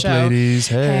to the Sup, show. ladies?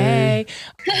 Hey.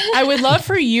 I would love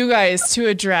for you guys to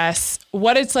address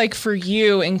what it's like for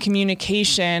you in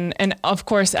communication. And of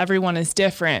course, everyone is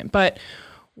different, but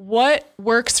what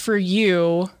works for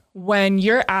you when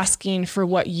you're asking for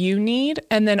what you need,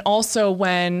 and then also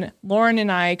when Lauren and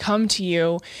I come to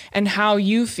you, and how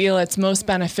you feel it's most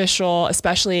beneficial,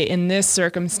 especially in this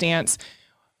circumstance,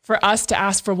 for us to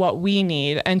ask for what we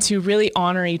need and to really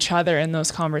honor each other in those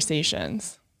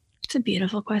conversations. It's a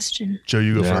beautiful question. Joe,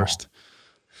 you go first.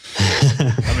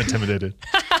 I'm intimidated.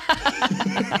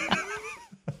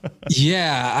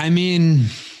 Yeah, I mean,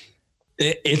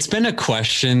 it's been a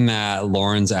question that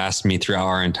Lauren's asked me throughout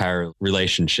our entire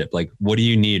relationship. Like, what do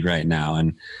you need right now?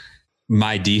 And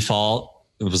my default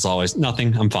was always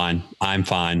nothing. I'm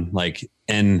fine. Like,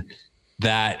 and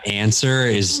that answer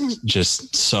is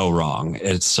just so wrong.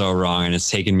 It's so wrong. And it's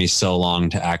taken me so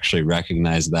long to actually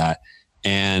recognize that.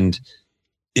 And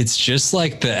it's just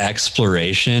like the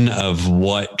exploration of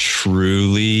what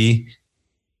truly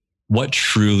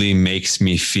makes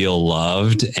me feel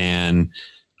loved, and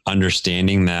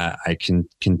understanding that I can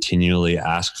continually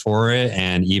ask for it.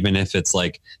 And even if it's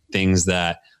like things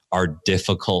that are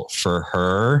difficult for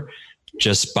her,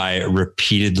 just by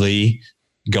repeatedly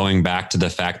going back to the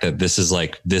fact that this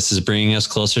is bringing us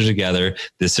closer together.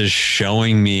 This is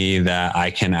showing me that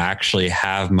I can actually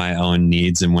have my own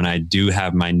needs. And when I do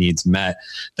have my needs met,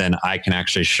 then I can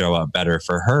actually show up better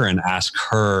for her and ask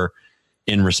her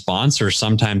in response, or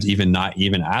sometimes even not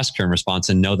even ask her in response,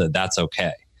 and know that that's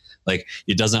okay. Like,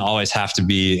 it doesn't always have to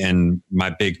be. And my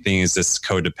big thing is this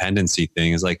codependency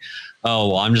thing is like, oh,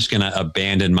 well, I'm just going to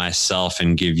abandon myself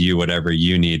and give you whatever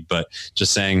you need. But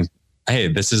just saying, hey,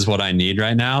 this is what I need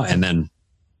right now. And then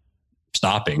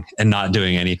stopping and not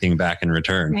doing anything back in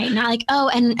return. Right. Not like, oh,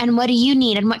 and what do you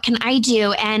need? And what can I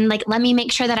do? And like, let me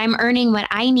make sure that I'm earning what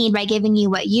I need by giving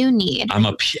you what you need. I'm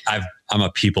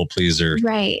a people pleaser.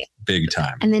 Right. Big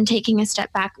time. And then taking a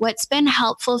step back. What's been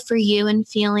helpful for you in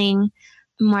feeling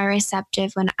more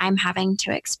receptive when I'm having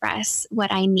to express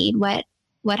what I need? What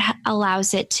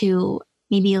allows it to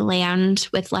maybe land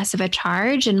with less of a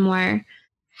charge and more,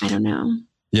 I don't know.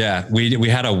 Yeah, we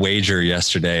had a wager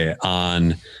yesterday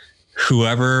on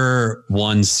whoever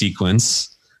won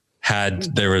sequence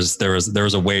there was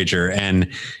a wager,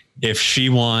 and if she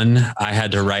won, I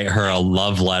had to write her a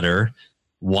love letter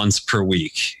once per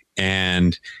week,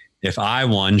 and if I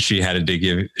won, she had to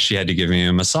give me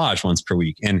a massage once per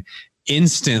week. And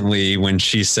instantly, when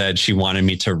she said she wanted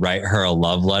me to write her a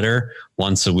love letter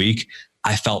once a week,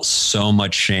 I felt so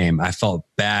much shame. I felt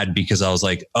bad because I was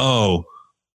like, oh,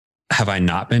 have I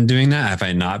not been doing that? Have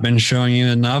I not been showing you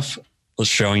enough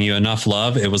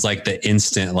love? It was like the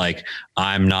instant, like,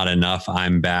 I'm not enough,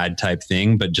 I'm bad type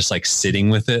thing, but just like sitting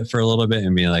with it for a little bit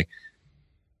and being like,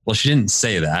 well, she didn't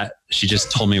say that. She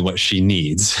just told me what she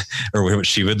needs or what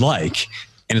she would like.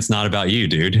 And it's not about you,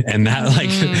 dude. And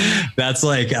that that's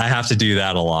like, I have to do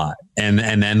that a lot. And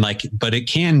then like, but it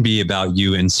can be about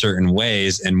you in certain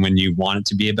ways. And when you want it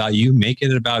to be about you, make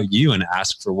it about you and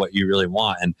ask for what you really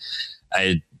want. And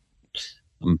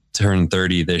I'm turning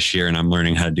 30 this year, and I'm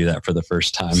learning how to do that for the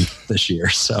first time this year.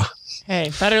 So,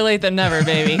 hey, better late than never,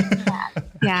 baby.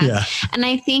 Yeah. And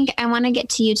I think I want to get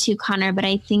to you too, Connor, but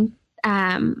I think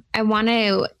I want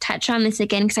to touch on this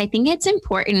again, because I think it's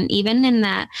important, even in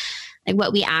the, like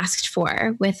what we asked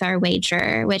for with our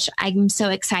wager, which I'm so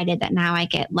excited that now I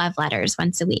get love letters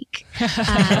once a week.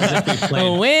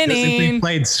 Winning. If we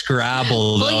played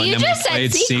Scrabble, Well, though, you and then just we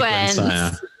played said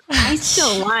sequence. I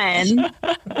still won.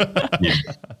 Yeah.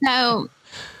 So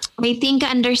I think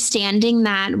understanding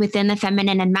that within the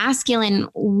feminine and masculine,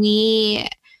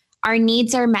 our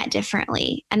needs are met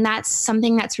differently. And that's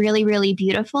something that's really, really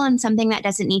beautiful, and something that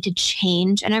doesn't need to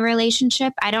change in a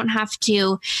relationship. I don't have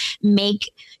to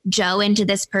make Joe into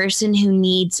this person who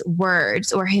needs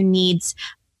words or who needs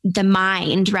the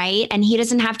mind, right? And he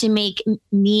doesn't have to make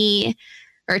me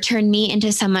or turn me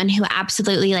into someone who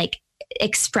absolutely like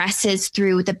expresses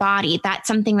through the body. That's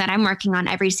something that I'm working on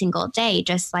every single day,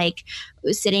 just like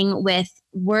sitting with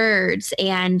words,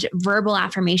 and verbal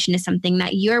affirmation is something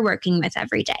that you're working with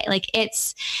every day. Like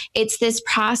it's this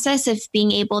process of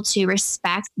being able to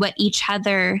respect what each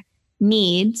other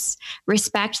needs,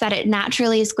 respect that it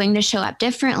naturally is going to show up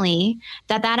differently,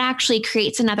 that actually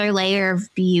creates another layer of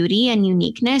beauty and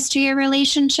uniqueness to your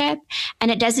relationship. And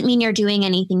it doesn't mean you're doing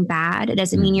anything bad. It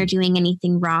doesn't mean you're doing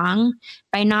anything wrong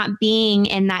by not being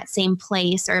in that same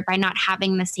place or by not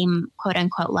having the same quote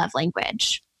unquote love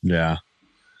language. Yeah.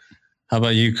 How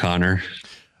about you, Connor?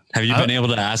 Have you been able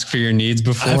to ask for your needs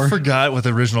before? I forgot what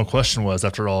the original question was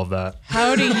after all of that.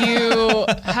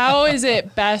 How is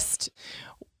it best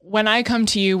when I come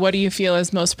to you? What do you feel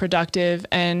is most productive,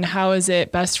 and how is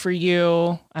it best for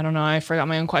you? I don't know. I forgot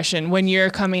my own question. When you're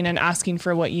coming and asking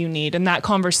for what you need in that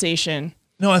conversation.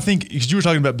 No, I think you were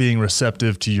talking about being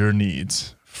receptive to your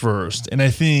needs first. And I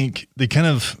think they kind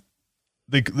of,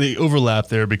 they overlap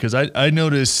there, because I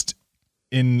noticed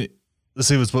in, let's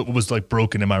say it was what was like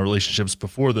broken in my relationships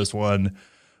before this one,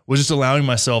 was just allowing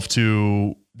myself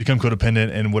to become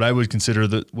codependent. And what I would consider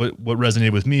what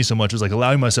resonated with me so much is like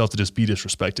allowing myself to just be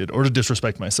disrespected or to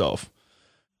disrespect myself,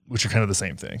 which are kind of the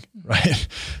same thing, right?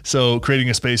 So creating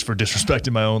a space for disrespect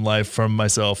in my own life from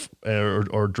myself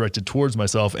or directed towards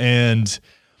myself. And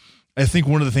I think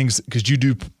one of the things, because you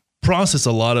do process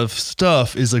a lot of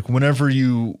stuff, is like whenever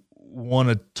you want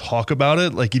to talk about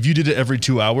it, like if you did it every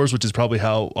 2 hours, which is probably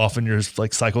how often your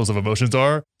like cycles of emotions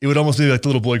are, it would almost be like the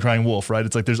little boy crying wolf, right?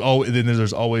 It's like there's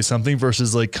always something,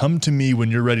 versus like come to me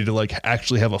when you're ready to like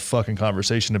actually have a fucking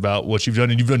conversation about what you've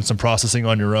done, and you've done some processing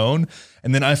on your own.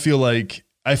 And then I feel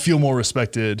more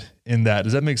respected in that.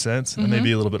 Does that make sense? Mm-hmm. That may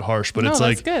be a little bit harsh, but it's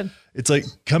like good. It's like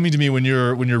coming to me when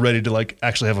you're ready to like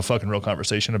actually have a fucking real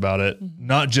conversation about it,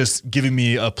 not just giving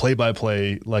me a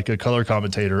play-by-play, like a color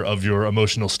commentator of your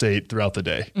emotional state throughout the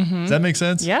day. Mm-hmm. Does that make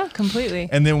sense? Yeah, completely.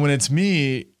 And then when it's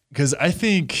me, because I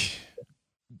think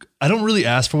I don't really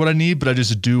ask for what I need, but I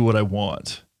just do what I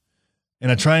want.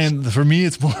 And I try, and for me,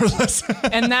 it's more or less.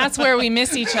 And that's where we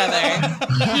miss each other.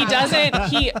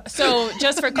 So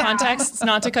just for context,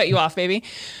 not to cut you off, baby.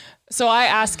 So I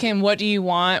ask him, what do you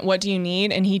want? What do you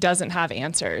need? And he doesn't have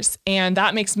answers. And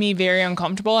that makes me very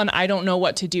uncomfortable. And I don't know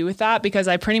what to do with that, because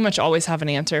I pretty much always have an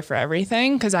answer for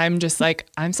everything. Cause I'm just like,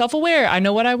 I'm self-aware. I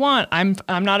know what I want. I'm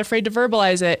not afraid to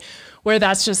verbalize it, where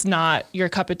that's just not your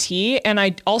cup of tea. And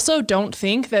I also don't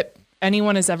think that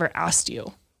anyone has ever asked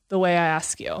you the way I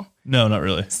ask you. No, not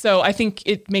really. So I think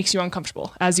it makes you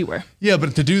uncomfortable, as you were. Yeah,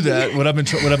 but to do that, what I've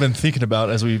been thinking about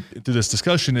as we do this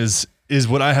discussion is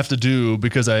what I have to do,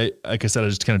 because like I said, I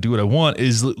just kind of do what I want,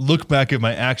 is look back at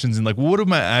my actions and like, what do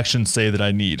my actions say that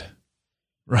I need?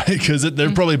 Right? Because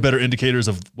they're probably better indicators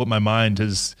of what my mind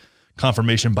has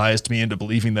confirmation biased me into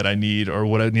believing that I need, or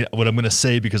what I need, what I'm going to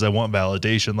say because I want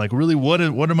validation. Like really, what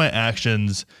are my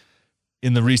actions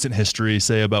in the recent history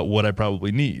say about what I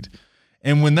probably need?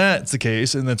 And when that's the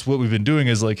case, and that's what we've been doing,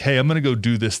 is like, hey, I'm going to go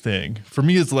do this thing. For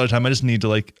me, it's a lot of time I just need to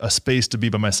like a space to be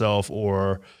by myself,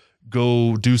 or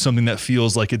go do something that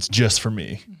feels like it's just for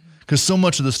me. Because so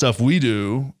much of the stuff we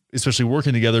do, especially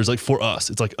working together, is like for us.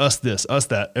 It's like us this, us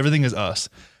that. Everything is us.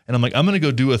 And I'm like, I'm going to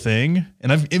go do a thing.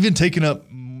 And I've even taken up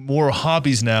more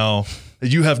hobbies now that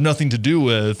you have nothing to do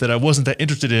with, that I wasn't that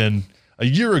interested in a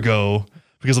year ago,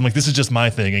 because I'm like, this is just my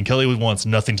thing, and Kelly wants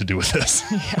nothing to do with this.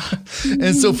 Yeah.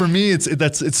 And so for me, it's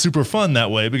super fun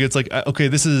that way, because it's like, okay,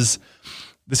 this is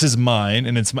mine,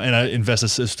 and I invest a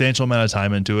substantial amount of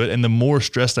time into it. And the more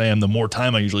stressed I am, the more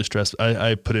time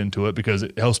I put into it, because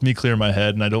it helps me clear my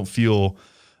head, and I don't feel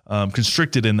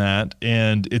constricted in that.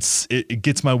 And it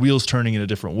gets my wheels turning in a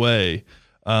different way.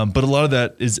 But a lot of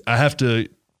that is I have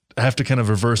to kind of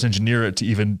reverse engineer it to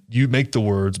even you make the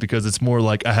words, because it's more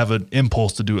like I have an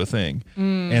impulse to do a thing.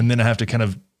 And then I have to kind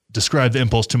of describe the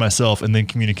impulse to myself and then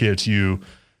communicate it to you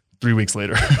 3 weeks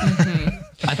later.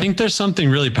 I think there's something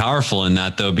really powerful in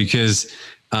that, though, because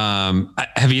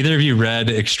have either of you read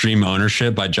Extreme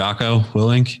Ownership by Jocko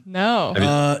Willink? No.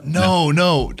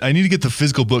 No. I need to get the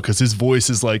physical book, because his voice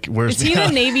is like, where's he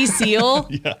the Navy SEAL?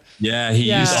 Yeah,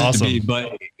 he used to be,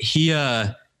 but he's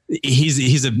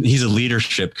a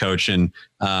leadership coach, and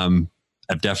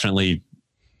I've definitely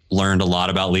learned a lot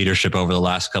about leadership over the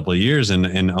last couple of years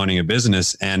in owning a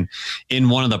business. And in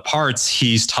one of the parts,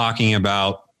 he's talking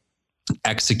about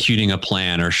executing a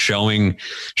plan, or showing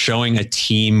a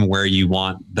team where you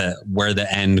want where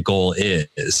the end goal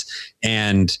is.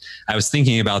 And I was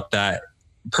thinking about that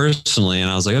personally, and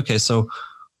I was like, okay, so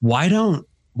why don't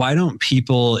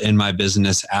people in my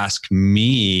business ask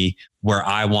me where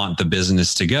I want the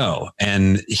business to go?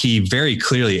 And he very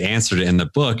clearly answered it in the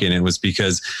book. And it was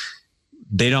because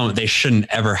they shouldn't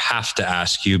ever have to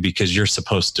ask you because you're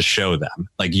supposed to show them,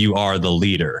 like you are the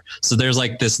leader. So there's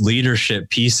like this leadership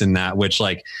piece in that, which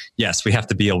like, yes, we have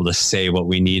to be able to say what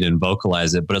we need and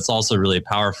vocalize it, but it's also really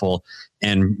powerful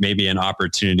and maybe an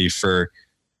opportunity for,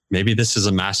 maybe this is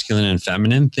a masculine and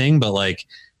feminine thing, but like,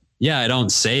 yeah, I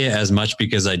don't say it as much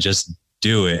because I just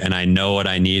do it and I know what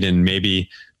I need, and maybe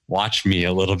watch me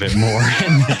a little bit more.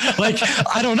 And like,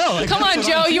 I don't know. Like, come on,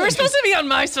 Joe, you were supposed to be on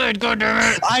my side. God damn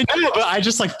it. I know, but I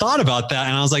just like thought about that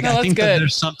and I was like, I think that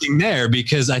there's something there,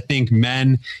 because I think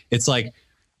men, it's like,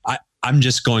 I'm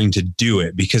just going to do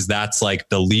it because that's like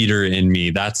the leader in me.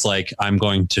 That's like, I'm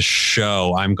going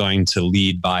to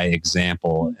lead by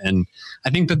example. And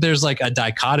I think that there's like a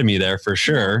dichotomy there for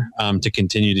sure, to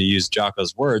continue to use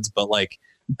Jocko's words, but like,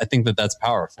 I think that that's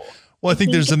powerful. Well, I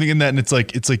think there's something in that, and it's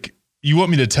like, you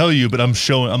want me to tell you, but I'm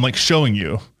like showing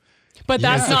you. But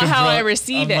that's not how I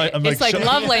receive it. It's like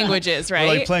love languages, right?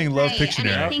 We're like playing Love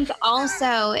Pictionary. And I think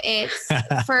also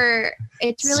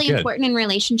it's really important in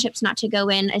relationships not to go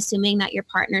in assuming that your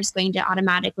partner is going to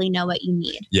automatically know what you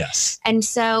need. Yes. And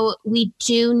so we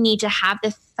do need to have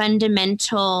the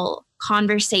fundamental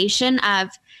conversation of,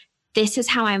 this is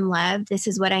how I'm loved. This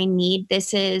is what I need.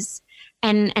 This is,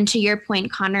 and to your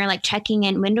point, Connor, like checking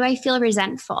in, when do I feel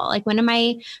resentful? Like when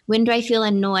do I feel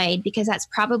annoyed? Because that's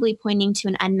probably pointing to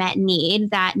an unmet need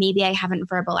that maybe I haven't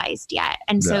verbalized yet.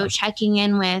 And so checking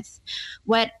in with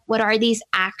what are these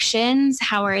actions?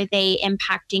 How are they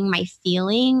impacting my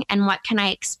feeling? And what can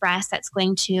I express that's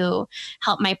going to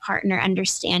help my partner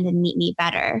understand and meet me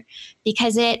better?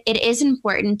 Because it is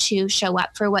important to show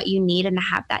up for what you need and to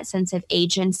have that sense of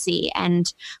agency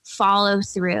and follow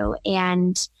through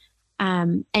and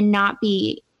not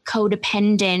be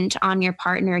codependent on your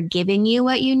partner giving you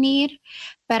what you need.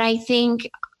 But I think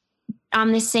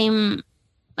on the same,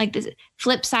 like the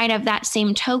flip side of that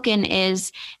same token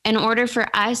is, in order for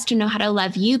us to know how to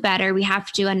love you better, we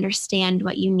have to understand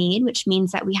what you need, which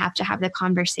means that we have to have the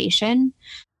conversation.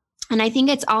 And I think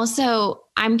it's also,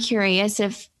 I'm curious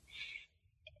if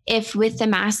with the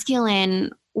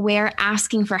masculine, where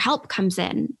asking for help comes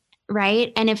in.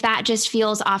 Right. And if that just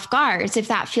feels off guard, if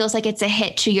that feels like it's a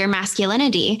hit to your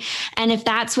masculinity, and if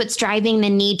that's what's driving the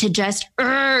need to just,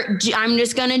 I'm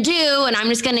just going to do, and I'm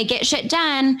just going to get shit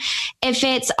done. If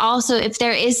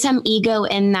there is some ego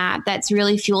in that, that's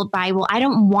really fueled by, well, I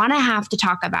don't want to have to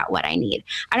talk about what I need.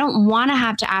 I don't want to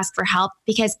have to ask for help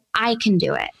because I can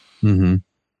do it. Mm-hmm.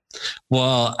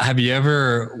 Well, have you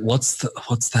ever, what's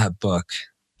that book?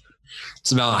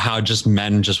 It's about how just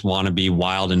men just want to be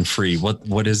wild and free.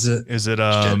 What is it? Is it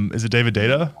David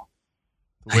Deida?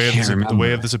 The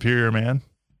Way of the Superior Man?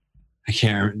 I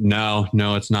can't. No,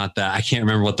 it's not that. I can't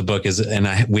remember what the book is, and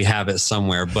we have it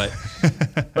somewhere. But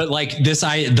but like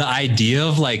the idea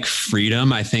of like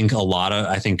freedom. I think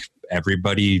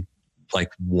everybody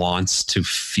like wants to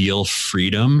feel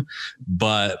freedom,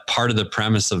 but part of the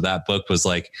premise of that book was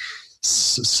like,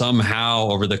 somehow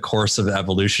over the course of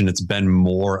evolution, it's been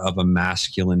more of a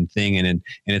masculine thing. And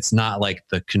it's not like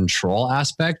the control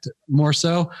aspect more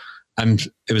so.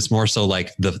 It was more so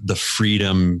like the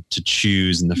freedom to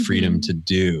choose and the freedom to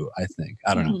do, I think.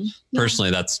 I don't know. Personally,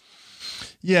 that's.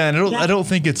 Yeah. And I don't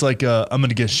think it's like, I'm going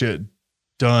to get shit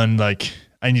done. Like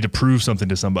I need to prove something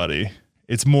to somebody.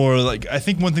 It's more like, I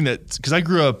think one thing cause I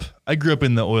grew up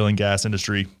in the oil and gas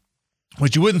industry,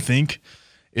 which you wouldn't think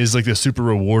is like a super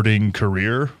rewarding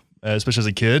career, especially as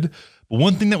a kid. But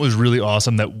one thing that was really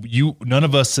awesome that none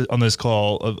of us on this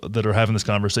call that are having this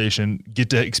conversation get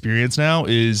to experience now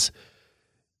is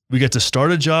we get to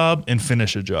start a job and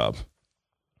finish a job.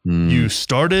 You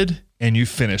started and you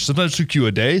finished. Sometimes it took you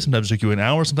a day, sometimes it took you an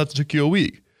hour, sometimes it took you a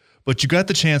week. But you got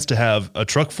the chance to have a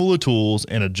truck full of tools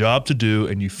and a job to do,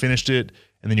 and you finished it,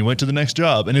 and then you went to the next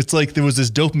job. And it's like there was this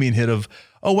dopamine hit of,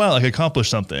 oh, wow, like I accomplished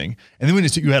something. And then when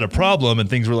you had a problem and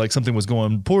things were like something was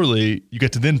going poorly, you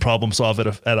get to then problem solve at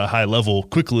a high level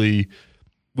quickly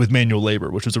with manual labor,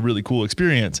 which was a really cool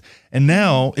experience. And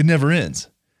now it never ends.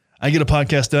 I get a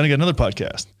podcast done, I get another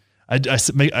podcast. I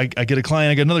get a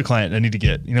client, I get another client I need to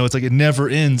get. It's like it never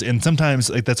ends. And sometimes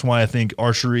like that's why I think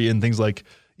archery and things like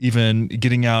even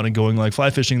getting out and going like fly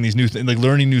fishing, these new things, like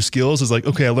learning new skills is like,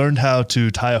 okay, I learned how to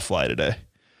tie a fly today.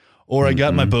 Or I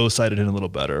got my bow sighted in a little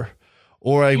better.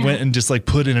 Or I went and just like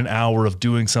put in an hour of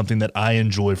doing something that I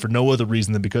enjoy for no other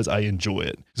reason than because I enjoy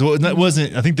it. So that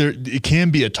wasn't, I think it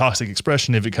can be a toxic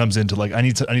expression if it comes into like, I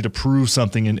need to prove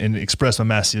something and express my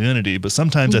masculinity. But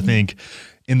sometimes I think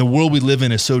in the world we live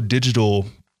in is so digital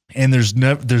and there's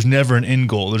never an end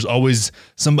goal. There's always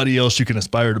somebody else you can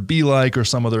aspire to be like or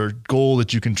some other goal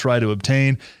that you can try to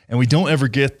obtain. And we don't ever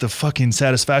get the fucking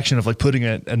satisfaction of like putting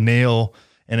a nail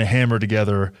and a hammer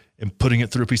together and putting it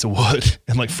through a piece of wood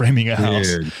and like framing a house.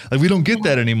 Dude. Like we don't get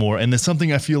that anymore. And it's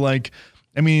something I feel like,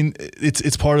 I mean,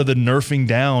 it's part of the nerfing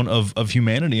down of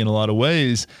humanity in a lot of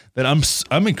ways that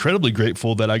I'm incredibly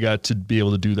grateful that I got to be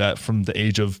able to do that from the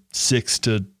age of 6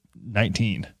 to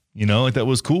 19. You know, like that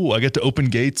was cool. I got to open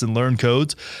gates and learn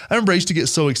codes. I remember I used to get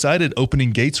so excited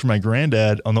opening gates for my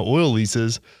granddad on the oil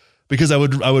leases because I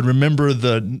would remember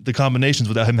the combinations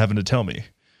without him having to tell me.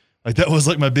 Like that was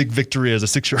like my big victory as a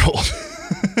 6-year-old.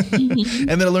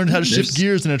 And then I learned how to shift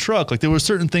gears in a truck. Like there were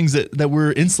certain things that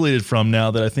we're insulated from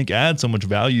now that I think add so much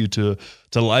value to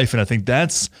life. And I think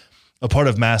that's a part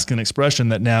of masculine expression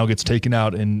that now gets taken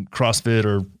out in CrossFit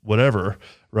or whatever.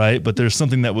 Right. But there's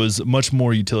something that was much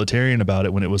more utilitarian about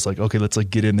it when it was like, okay, let's like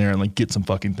get in there and like get some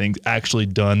fucking things actually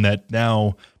done that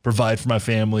now provide for my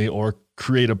family or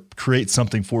create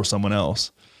something for someone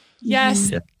else.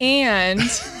 Yes. And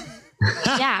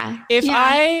if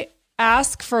I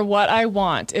ask for what I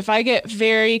want, if I get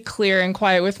very clear and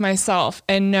quiet with myself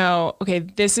and know, okay,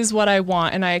 this is what I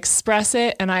want, and I express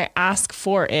it and I ask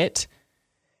for it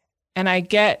and I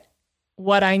get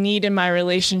what I need in my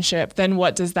relationship, then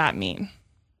what does that mean?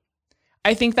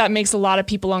 I think that makes a lot of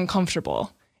people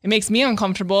uncomfortable. It makes me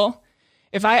uncomfortable.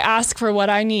 If I ask for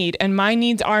what I need and my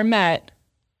needs are met,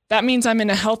 that means I'm in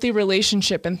a healthy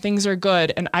relationship and things are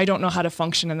good and I don't know how to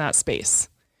function in that space.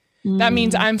 That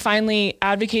means I'm finally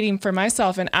advocating for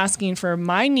myself and asking for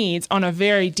my needs on a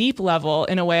very deep level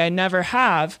in a way I never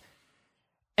have.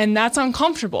 And that's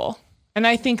uncomfortable. And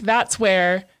I think that's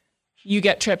where you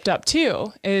get tripped up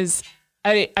too, is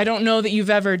I don't know that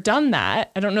you've ever done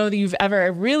that. I don't know that you've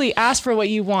ever really asked for what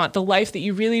you want, the life that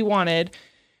you really wanted,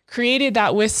 created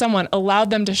that with someone, allowed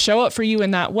them to show up for you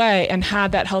in that way, and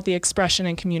had that healthy expression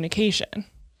and communication.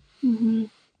 Mm-hmm.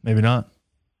 Maybe not.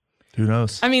 Who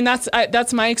knows? I mean,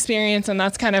 that's my experience, and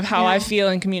that's kind of how I feel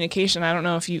in communication. I don't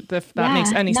know if that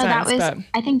makes any sense. But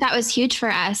I think that was huge for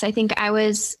us. I think I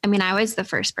was the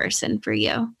first person for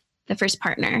you, the first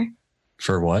partner.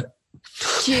 For what?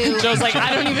 Joe's like,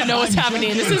 I don't even know what's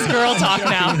happening. This is girl talk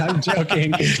now. I'm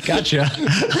joking. Gotcha.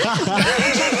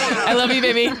 I love you,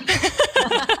 baby.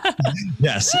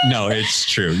 Yes. No, it's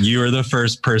true. You were the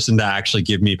first person to actually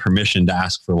give me permission to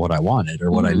ask for what I wanted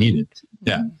or what I needed.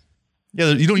 Yeah.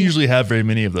 Yeah. You don't usually have very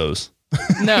many of those.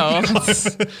 No.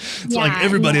 It's like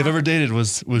everybody I've ever dated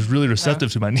was really receptive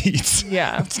to my needs.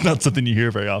 Yeah. It's not something you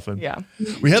hear very often. Yeah.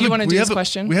 Do you want to do this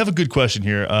question? We have a good question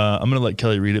here. I'm going to let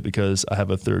Kelly read it because I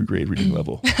have a 3rd grade reading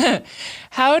level.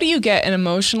 How do you get an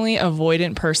emotionally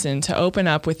avoidant person to open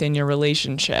up within your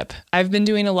relationship? I've been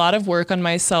doing a lot of work on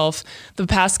myself the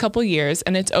past couple years,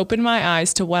 and it's opened my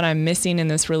eyes to what I'm missing in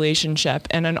this relationship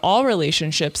and in all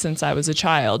relationships since I was a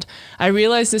child. I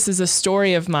realize this is a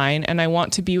story of mine, and I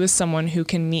want to be with someone who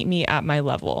can meet me at my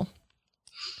level.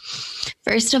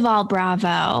 First of all,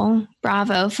 bravo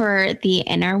for the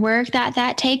inner work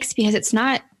that takes, because it's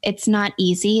not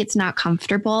easy. It's not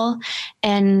comfortable.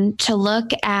 And to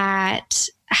look at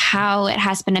how it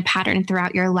has been a pattern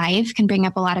throughout your life can bring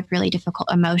up a lot of really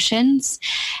difficult emotions,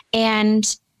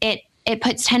 and it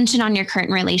puts tension on your current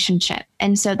relationship.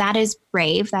 And so that is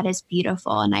brave. That is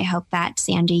beautiful. And I hope that,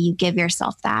 Sandy, you give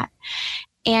yourself that.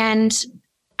 And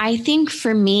I think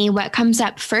for me, what comes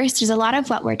up first is a lot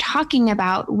of what we're talking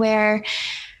about, where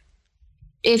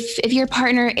if your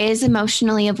partner is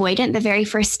emotionally avoidant, the very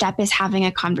first step is having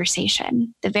a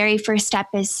conversation. The very first step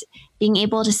is being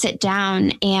able to sit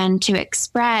down and to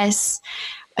express,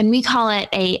 and we call it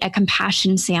a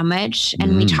compassion sandwich.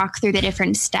 And we talk through the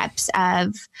different steps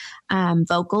of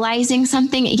vocalizing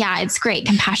something. Yeah, it's great.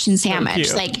 Compassion sandwich.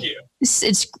 So like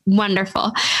it's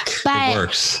wonderful. But it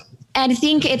works. And I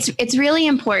think it's really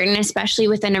important, especially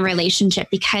within a relationship,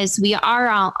 because we are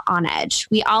all on edge.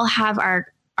 We all have our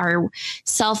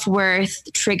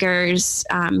self-worth triggers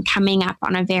coming up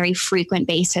on a very frequent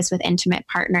basis with intimate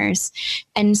partners.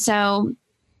 And so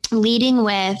leading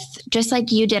with, just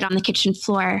like you did on the kitchen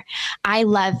floor, I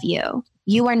love you.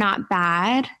 You are not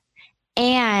bad.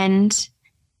 And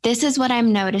this is what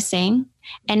I'm noticing.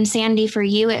 And Sandy, for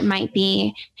you, it might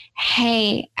be,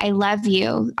 hey, I love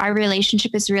you. Our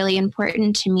relationship is really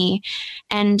important to me.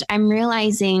 And I'm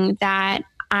realizing that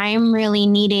I'm really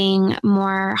needing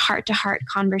more heart-to-heart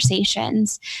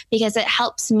conversations because it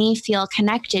helps me feel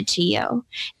connected to you.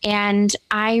 And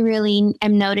I really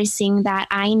am noticing that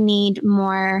I need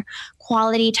more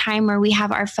quality time where we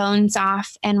have our phones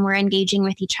off and we're engaging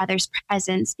with each other's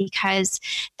presence, because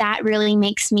that really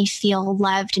makes me feel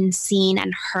loved and seen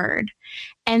and heard.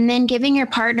 And then giving your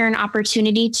partner an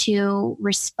opportunity to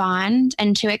respond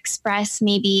and to express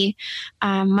maybe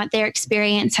what their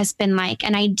experience has been like.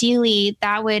 And ideally,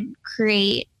 that would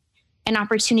create an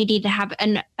opportunity to have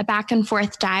a back and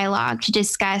forth dialogue to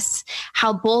discuss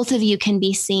how both of you can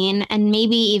be seen, and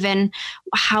maybe even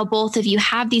how both of you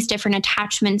have these different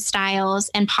attachment styles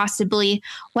and possibly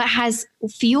what has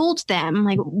fueled them.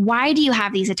 Like, why do you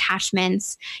have these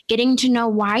attachments? Getting to know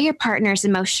why your partner is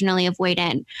emotionally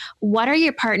avoidant. What are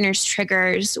your partner's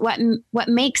triggers? What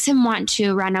makes him want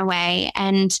to run away?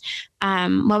 And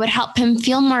what would help him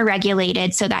feel more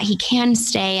regulated so that he can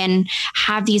stay and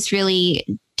have these really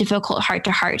difficult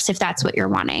heart-to-hearts, if that's what you're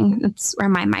wanting. That's where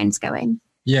my mind's going.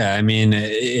 Yeah. I mean,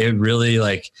 it really,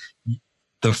 like,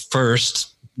 the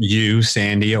first, you,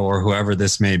 Sandy, or whoever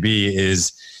this may be,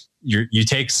 is you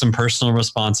take some personal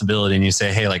responsibility and you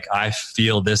say, hey, like, I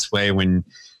feel this way when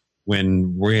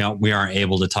we aren't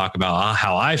able to talk about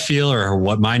how I feel or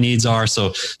what my needs are.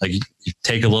 So, like, you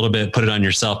take a little bit, put it on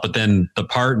yourself, but then the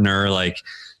partner, like,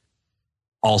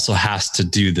 also has to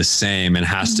do the same and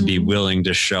has to be willing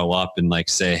to show up and, like,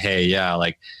 say, hey, yeah,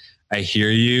 like, I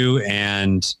hear you,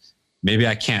 and maybe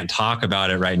I can't talk about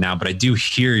it right now, but I do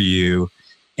hear you,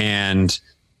 and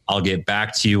I'll get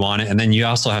back to you on it. And then you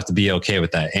also have to be okay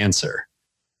with that answer,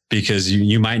 because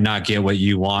you might not get what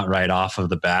you want right off of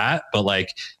the bat, but,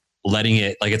 like, letting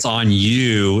it, like, it's on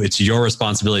you. It's your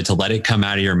responsibility to let it come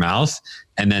out of your mouth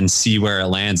and then see where it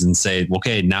lands and say,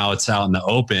 okay, now it's out in the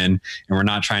open, and we're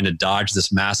not trying to dodge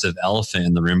this massive elephant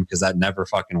in the room, because that never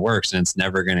fucking works and it's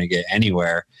never going to get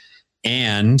anywhere.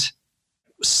 And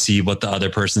see what the other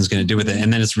person's going to do with it.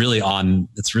 And then it's really on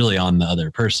the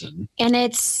other person.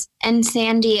 And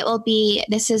Sandy,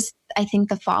 this is, I think,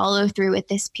 the follow through with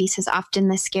this piece is often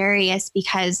the scariest,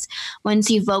 because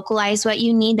once you vocalize what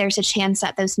you need, there's a chance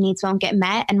that those needs won't get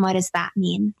met. And what does that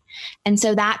mean? And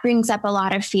so that brings up a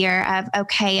lot of fear of,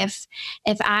 okay, if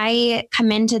I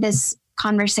come into this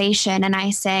conversation and I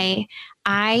say,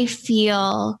 I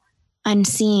feel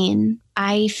unseen,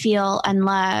 I feel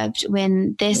unloved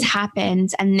when this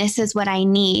happens, and this is what I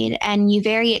need. And you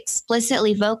very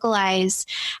explicitly vocalize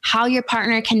how your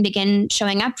partner can begin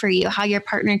showing up for you, how your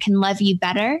partner can love you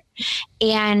better.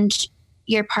 And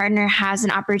your partner has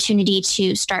an opportunity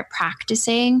to start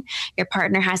practicing. Your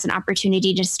partner has an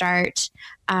opportunity to start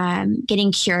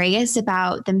getting curious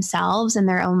about themselves and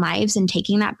their own lives and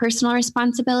taking that personal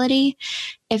responsibility.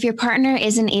 If your partner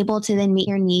isn't able to then meet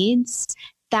your needs,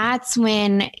 that's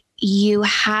when you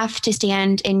have to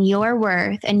stand in your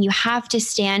worth, and you have to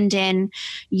stand in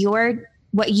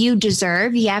what you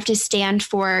deserve. You have to stand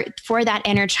for that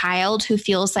inner child who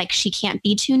feels like she can't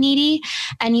be too needy.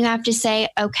 And you have to say,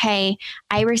 okay,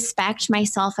 I respect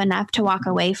myself enough to walk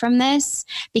away from this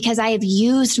because I have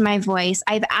used my voice.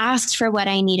 I've asked for what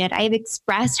I needed. I've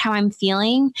expressed how I'm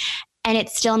feeling, and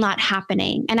it's still not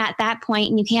happening. And at that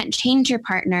point, you can't change your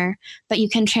partner, but you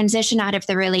can transition out of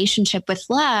the relationship with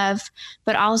love,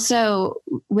 but also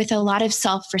with a lot of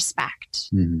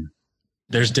self-respect. Mm-hmm.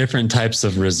 There's different types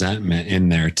of resentment in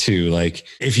there too. Like,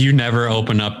 if you never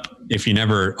open up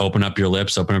your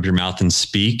lips, open up your mouth and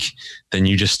speak, then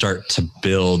you just start to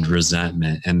build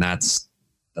resentment. And that's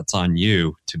on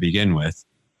you to begin with.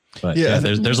 But yeah,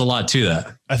 there's a lot to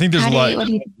that. I think there's a lot.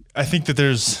 I think that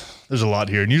there's a lot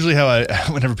here. And usually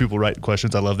whenever people write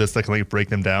questions, I love this. I can like break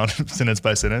them down sentence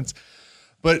by sentence.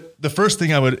 But the first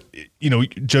thing I would,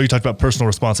 Joe, you talked about personal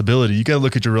responsibility. You got to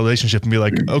look at your relationship and be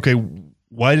like, okay,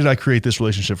 why did I create this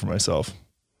relationship for myself?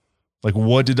 Like,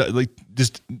 what did I like?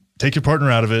 Just take your partner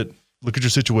out of it. Look at your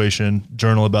situation,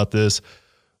 journal about this.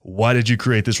 Why did you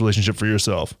create this relationship for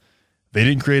yourself? They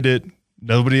didn't create it.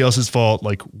 Nobody else's fault.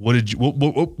 Like, what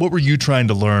were you trying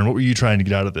to learn? What were you trying to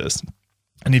get out of this?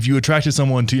 And if you attracted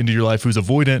someone into your life who's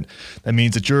avoidant, that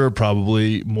means that you're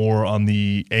probably more on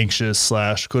the anxious /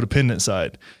 codependent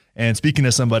side. And speaking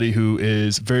as somebody who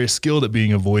is very skilled at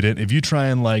being avoidant, if you try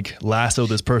and like lasso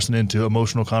this person into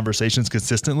emotional conversations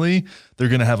consistently, they're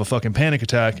going to have a fucking panic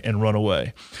attack and run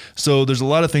away. So there's a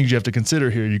lot of things you have to consider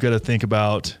here. You got to think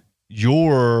about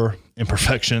your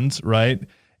imperfections, right?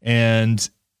 And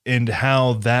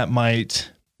how that might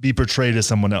be portrayed as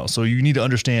someone else. So you need to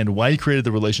understand why you created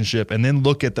the relationship, and then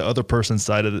look at the other person's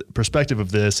side of the perspective of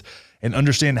this and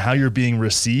understand how you're being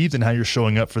received and how you're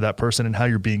showing up for that person and how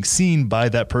you're being seen by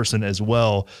that person as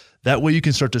well. That way you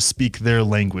can start to speak their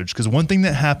language. Because one thing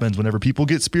that happens whenever people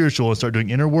get spiritual and start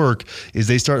doing inner work is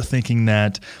they start thinking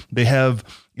that they have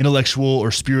intellectual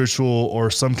or spiritual or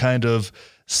some kind of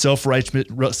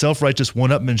self-righteous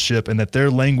one-upmanship, and that their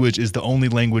language is the only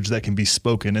language that can be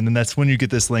spoken. And then that's when you get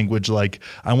this language like,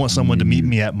 I want someone to meet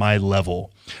me at my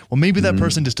level. Well, maybe that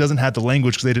person just doesn't have the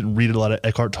language because they didn't read a lot of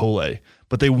Eckhart Tolle,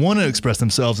 but they want to express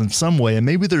themselves in some way. And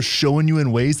maybe they're showing you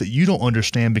in ways that you don't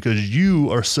understand because you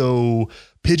are so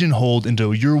pigeonholed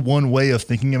into your one way of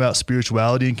thinking about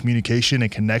spirituality and communication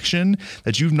and connection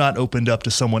that you've not opened up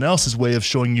to someone else's way of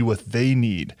showing you what they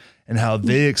need and how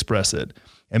they express it.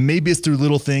 And maybe it's through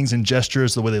little things and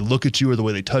gestures, the way they look at you or the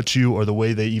way they touch you or the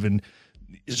way they even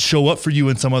show up for you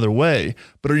in some other way.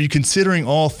 But are you considering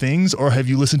all things, or have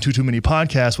you listened to too many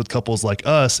podcasts with couples like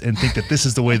us and think that this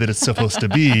is the way that it's supposed to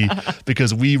be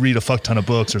because we read a fuck ton of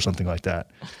books or something like that,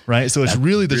 right? So it's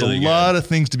really, there's really a lot of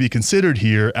things to be considered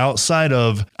here outside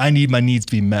of, I need my needs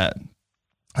to be met.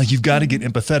 Like you've got to get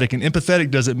empathetic, and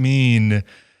empathetic doesn't mean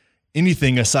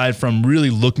anything aside from really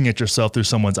looking at yourself through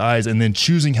someone's eyes and then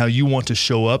choosing how you want to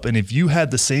show up. And if you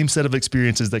had the same set of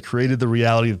experiences that created the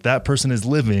reality that that person is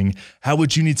living, how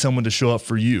would you need someone to show up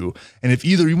for you? And if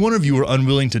either one of you are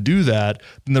unwilling to do that,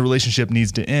 then the relationship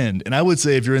needs to end. And I would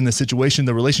say if you're in this situation,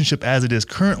 the relationship as it is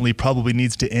currently probably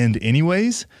needs to end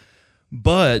anyways,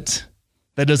 but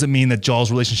that doesn't mean that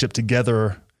y'all's relationship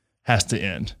together has to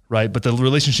end, right? But the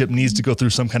relationship needs to go through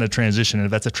some kind of transition. And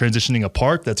if that's a transitioning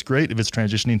apart, that's great. If it's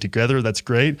transitioning together, that's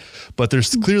great. But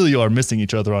there's clearly you are missing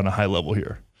each other on a high level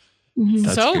here.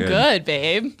 So good,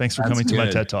 babe. Thanks for coming to my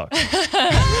TED Talk.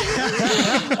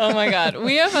 Oh my God.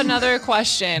 We have another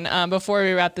question before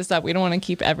we wrap this up. We don't want to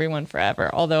keep everyone forever,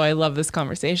 although I love this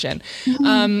conversation.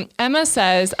 Emma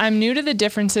says, I'm new to the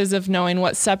differences of knowing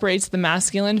what separates the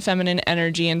masculine, feminine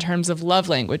energy in terms of love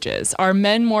languages. Are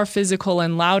men more physical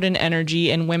and loud in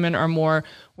energy, and women are more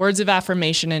words of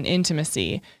affirmation and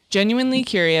intimacy? Genuinely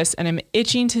curious, and I'm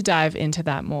itching to dive into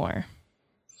that more.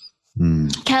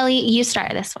 Kelly, you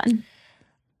start this one.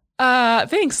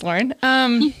 Thanks, Lauren.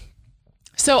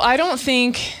 So I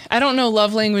don't know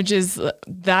love languages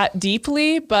that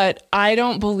deeply, but I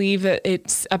don't believe that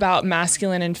it's about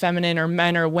masculine and feminine or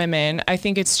men or women. I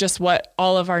think it's just what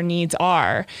all of our needs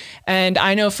are. And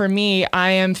I know for me, I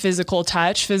am physical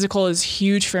touch. Physical is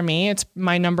huge for me. It's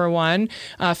my number one,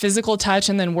 physical touch,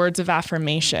 and then words of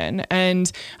affirmation. And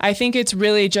I think it's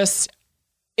really just,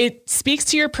 it speaks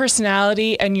to your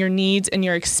personality and your needs and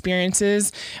your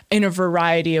experiences in a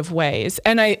variety of ways.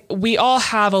 And we all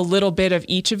have a little bit of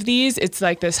each of these. It's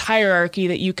like this hierarchy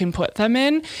that you can put them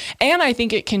in. And I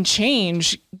think it can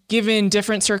change given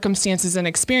different circumstances and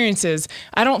experiences.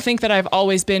 I don't think that I've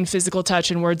always been physical touch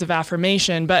and words of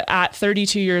affirmation, but at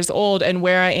 32 years old and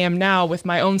where I am now with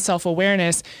my own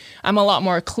self-awareness, I'm a lot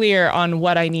more clear on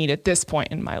what I need at this point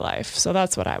in my life. So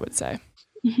that's what I would say.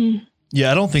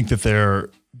 Yeah, I don't think that they're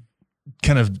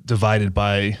kind of divided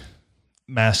by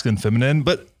masculine, feminine,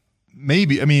 but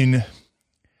maybe, I mean,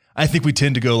 I think we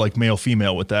tend to go like male,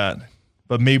 female with that,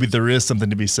 but maybe there is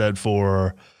something to be said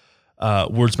for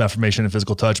words of affirmation and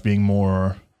physical touch being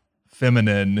more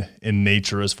feminine in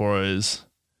nature as far as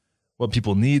what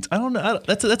people need. I don't know.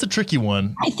 That's a tricky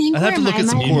one. I think I'd have to look at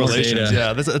some correlations.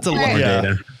 Yeah, that's a lot.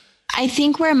 Yeah. I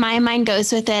think where my mind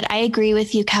goes with it, I agree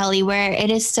with you, Kelly, where it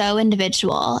is so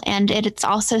individual and it's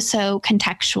also so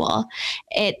contextual.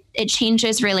 It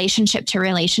changes relationship to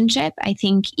relationship. I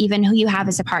think even who you have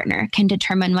as a partner can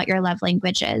determine what your love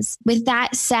language is. With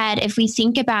that said, if we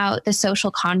think about the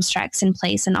social constructs in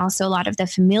place and also a lot of the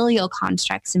familial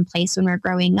constructs in place when we're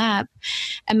growing up,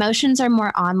 emotions are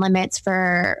more on limits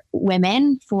for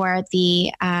women, for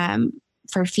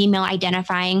female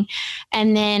identifying,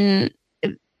 and then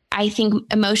I think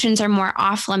emotions are more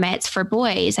off limits for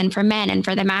boys and for men and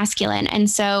for the masculine. And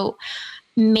so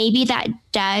maybe that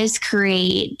does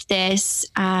create this,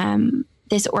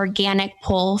 this organic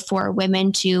pull for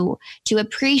women to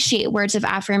appreciate words of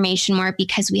affirmation more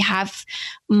because we have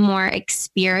more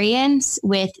experience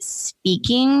with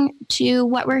speaking to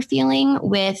what we're feeling,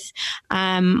 with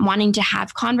wanting to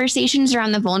have conversations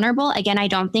around the vulnerable. Again, I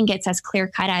don't think it's as clear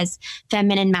cut as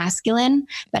feminine, masculine,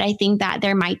 but I think that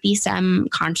there might be some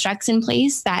constructs in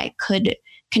place that could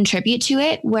contribute to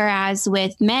it. Whereas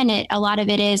with men, a lot of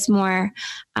it is more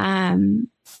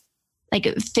like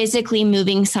physically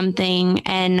moving something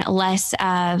and less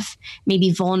of maybe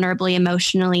vulnerably,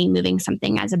 emotionally moving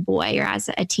something as a boy or as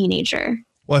a teenager.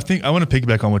 Well, I think I want to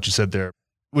piggyback on what you said there.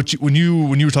 When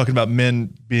you were talking about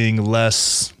men being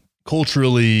less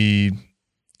culturally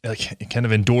kind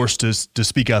of endorsed to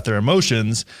speak out their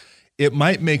emotions, it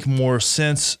might make more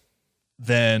sense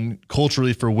than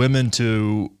culturally for women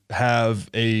to have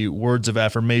a words of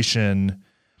affirmation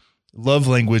love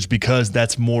language because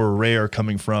that's more rare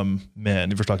coming from men.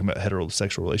 If we're talking about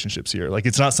heterosexual relationships here, like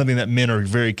it's not something that men are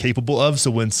very capable of. So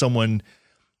when someone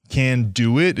can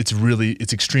do it,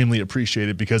 it's extremely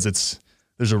appreciated because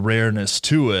there's a rareness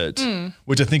to it,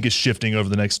 which I think is shifting over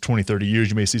the next 20, 30 years.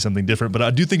 You may see something different, but I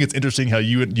do think it's interesting how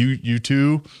you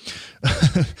two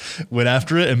went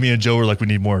after it, and me and Joe were like, I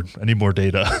need more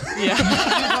data.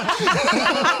 Yeah.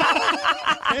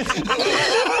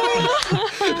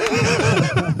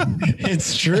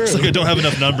 It's true. It's like I don't have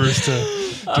enough numbers to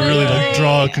really like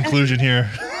draw a conclusion here.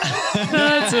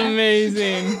 That's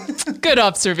amazing. Good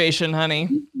observation, honey.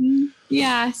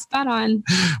 Yeah, spot on.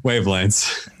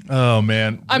 Wavelengths. Oh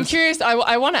man. I'm curious.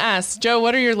 I want to ask Joe,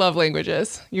 what are your love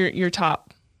languages? Your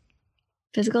top.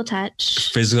 Physical touch.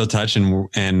 Physical touch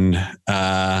and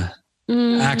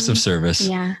acts of service.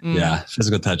 Yeah. Yeah.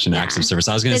 Physical touch and acts of service.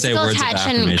 I was going to say Physical words of touch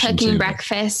and affirmation cooking too,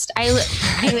 breakfast. I would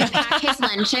pack his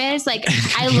lunches. Like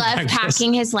I love breakfast.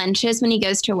 packing his lunches when he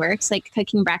goes to work. So like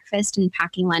cooking breakfast and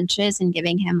packing lunches and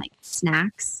giving him like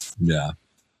snacks. Yeah.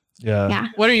 Yeah.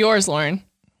 What are yours, Lauren?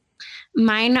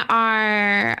 Mine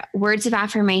are words of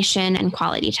affirmation and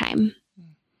quality time.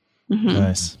 Mhm.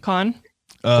 Nice. Con?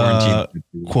 Quarantine.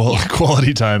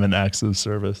 Quality time and acts of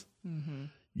service.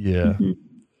 Yeah.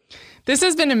 This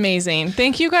has been amazing.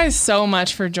 Thank you guys so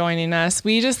much for joining us.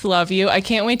 We just love you. I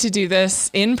can't wait to do this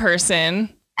in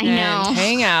person. I know. And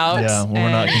hang out. Yeah. Well, we're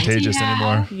not And- contagious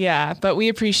anymore. Yeah, but we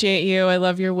appreciate you. I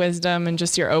love your wisdom and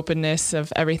just your openness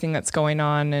of everything that's going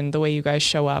on and the way you guys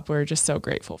show up. We're just so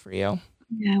grateful for you.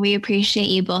 Yeah, we appreciate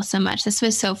you both so much. This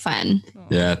was so fun.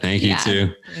 Yeah. Thank you Yeah.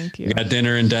 too. Thank you. We got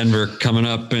dinner in Denver coming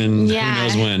up and Yeah. who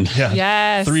knows when. Yeah.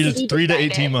 Yes. 3 to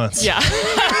 18 months. Yeah.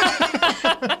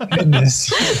 Goodness.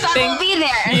 But we'll be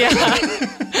there. Yeah.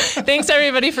 Thanks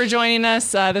everybody for joining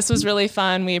us. This was really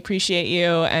fun. We appreciate you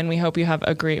and we hope you have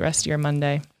a great rest of your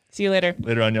Monday. See you later.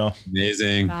 Later on, y'all.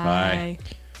 Amazing. Bye.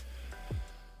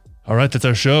 All right. That's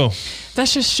our show.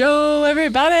 That's your show,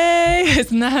 everybody.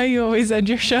 Isn't that how you always end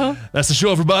your show? That's the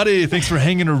show, everybody. Thanks for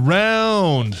hanging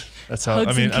around. That's how.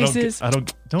 Hugs and kisses.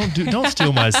 Don't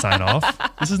steal my sign off.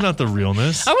 This is not the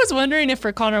realness. I was wondering if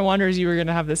for Connor Wanderers you were going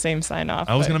to have the same sign off.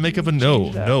 I was but gonna make up a you no.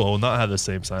 changed that. No, I will not have the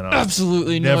same sign off.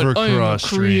 Absolutely Never not. I am cross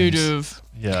creative.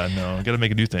 Yeah, no. I gotta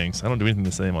make it do things. I don't do anything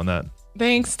the same on that.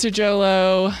 Thanks to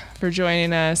Jolo for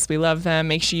joining us. We love them.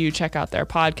 Make sure you check out their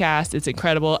podcast. It's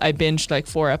incredible. I binged like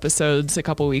 4 episodes a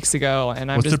couple weeks ago, and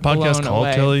I'm What's just their podcast blown called,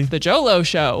 away. Kelly? The Jolo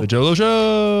Show. The Jolo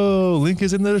Show. Link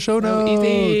is in the show So notes.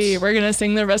 easy. We're gonna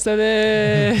sing the rest of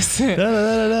this. Da, da,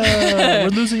 da, da. We're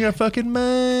losing our fucking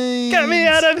minds. Get me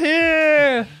out of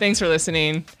here. Thanks for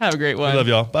listening. Have a great one. We love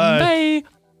y'all. Bye. Bye.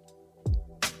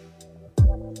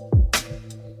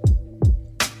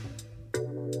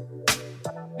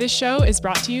 This show is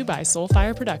brought to you by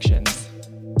Soulfire Productions.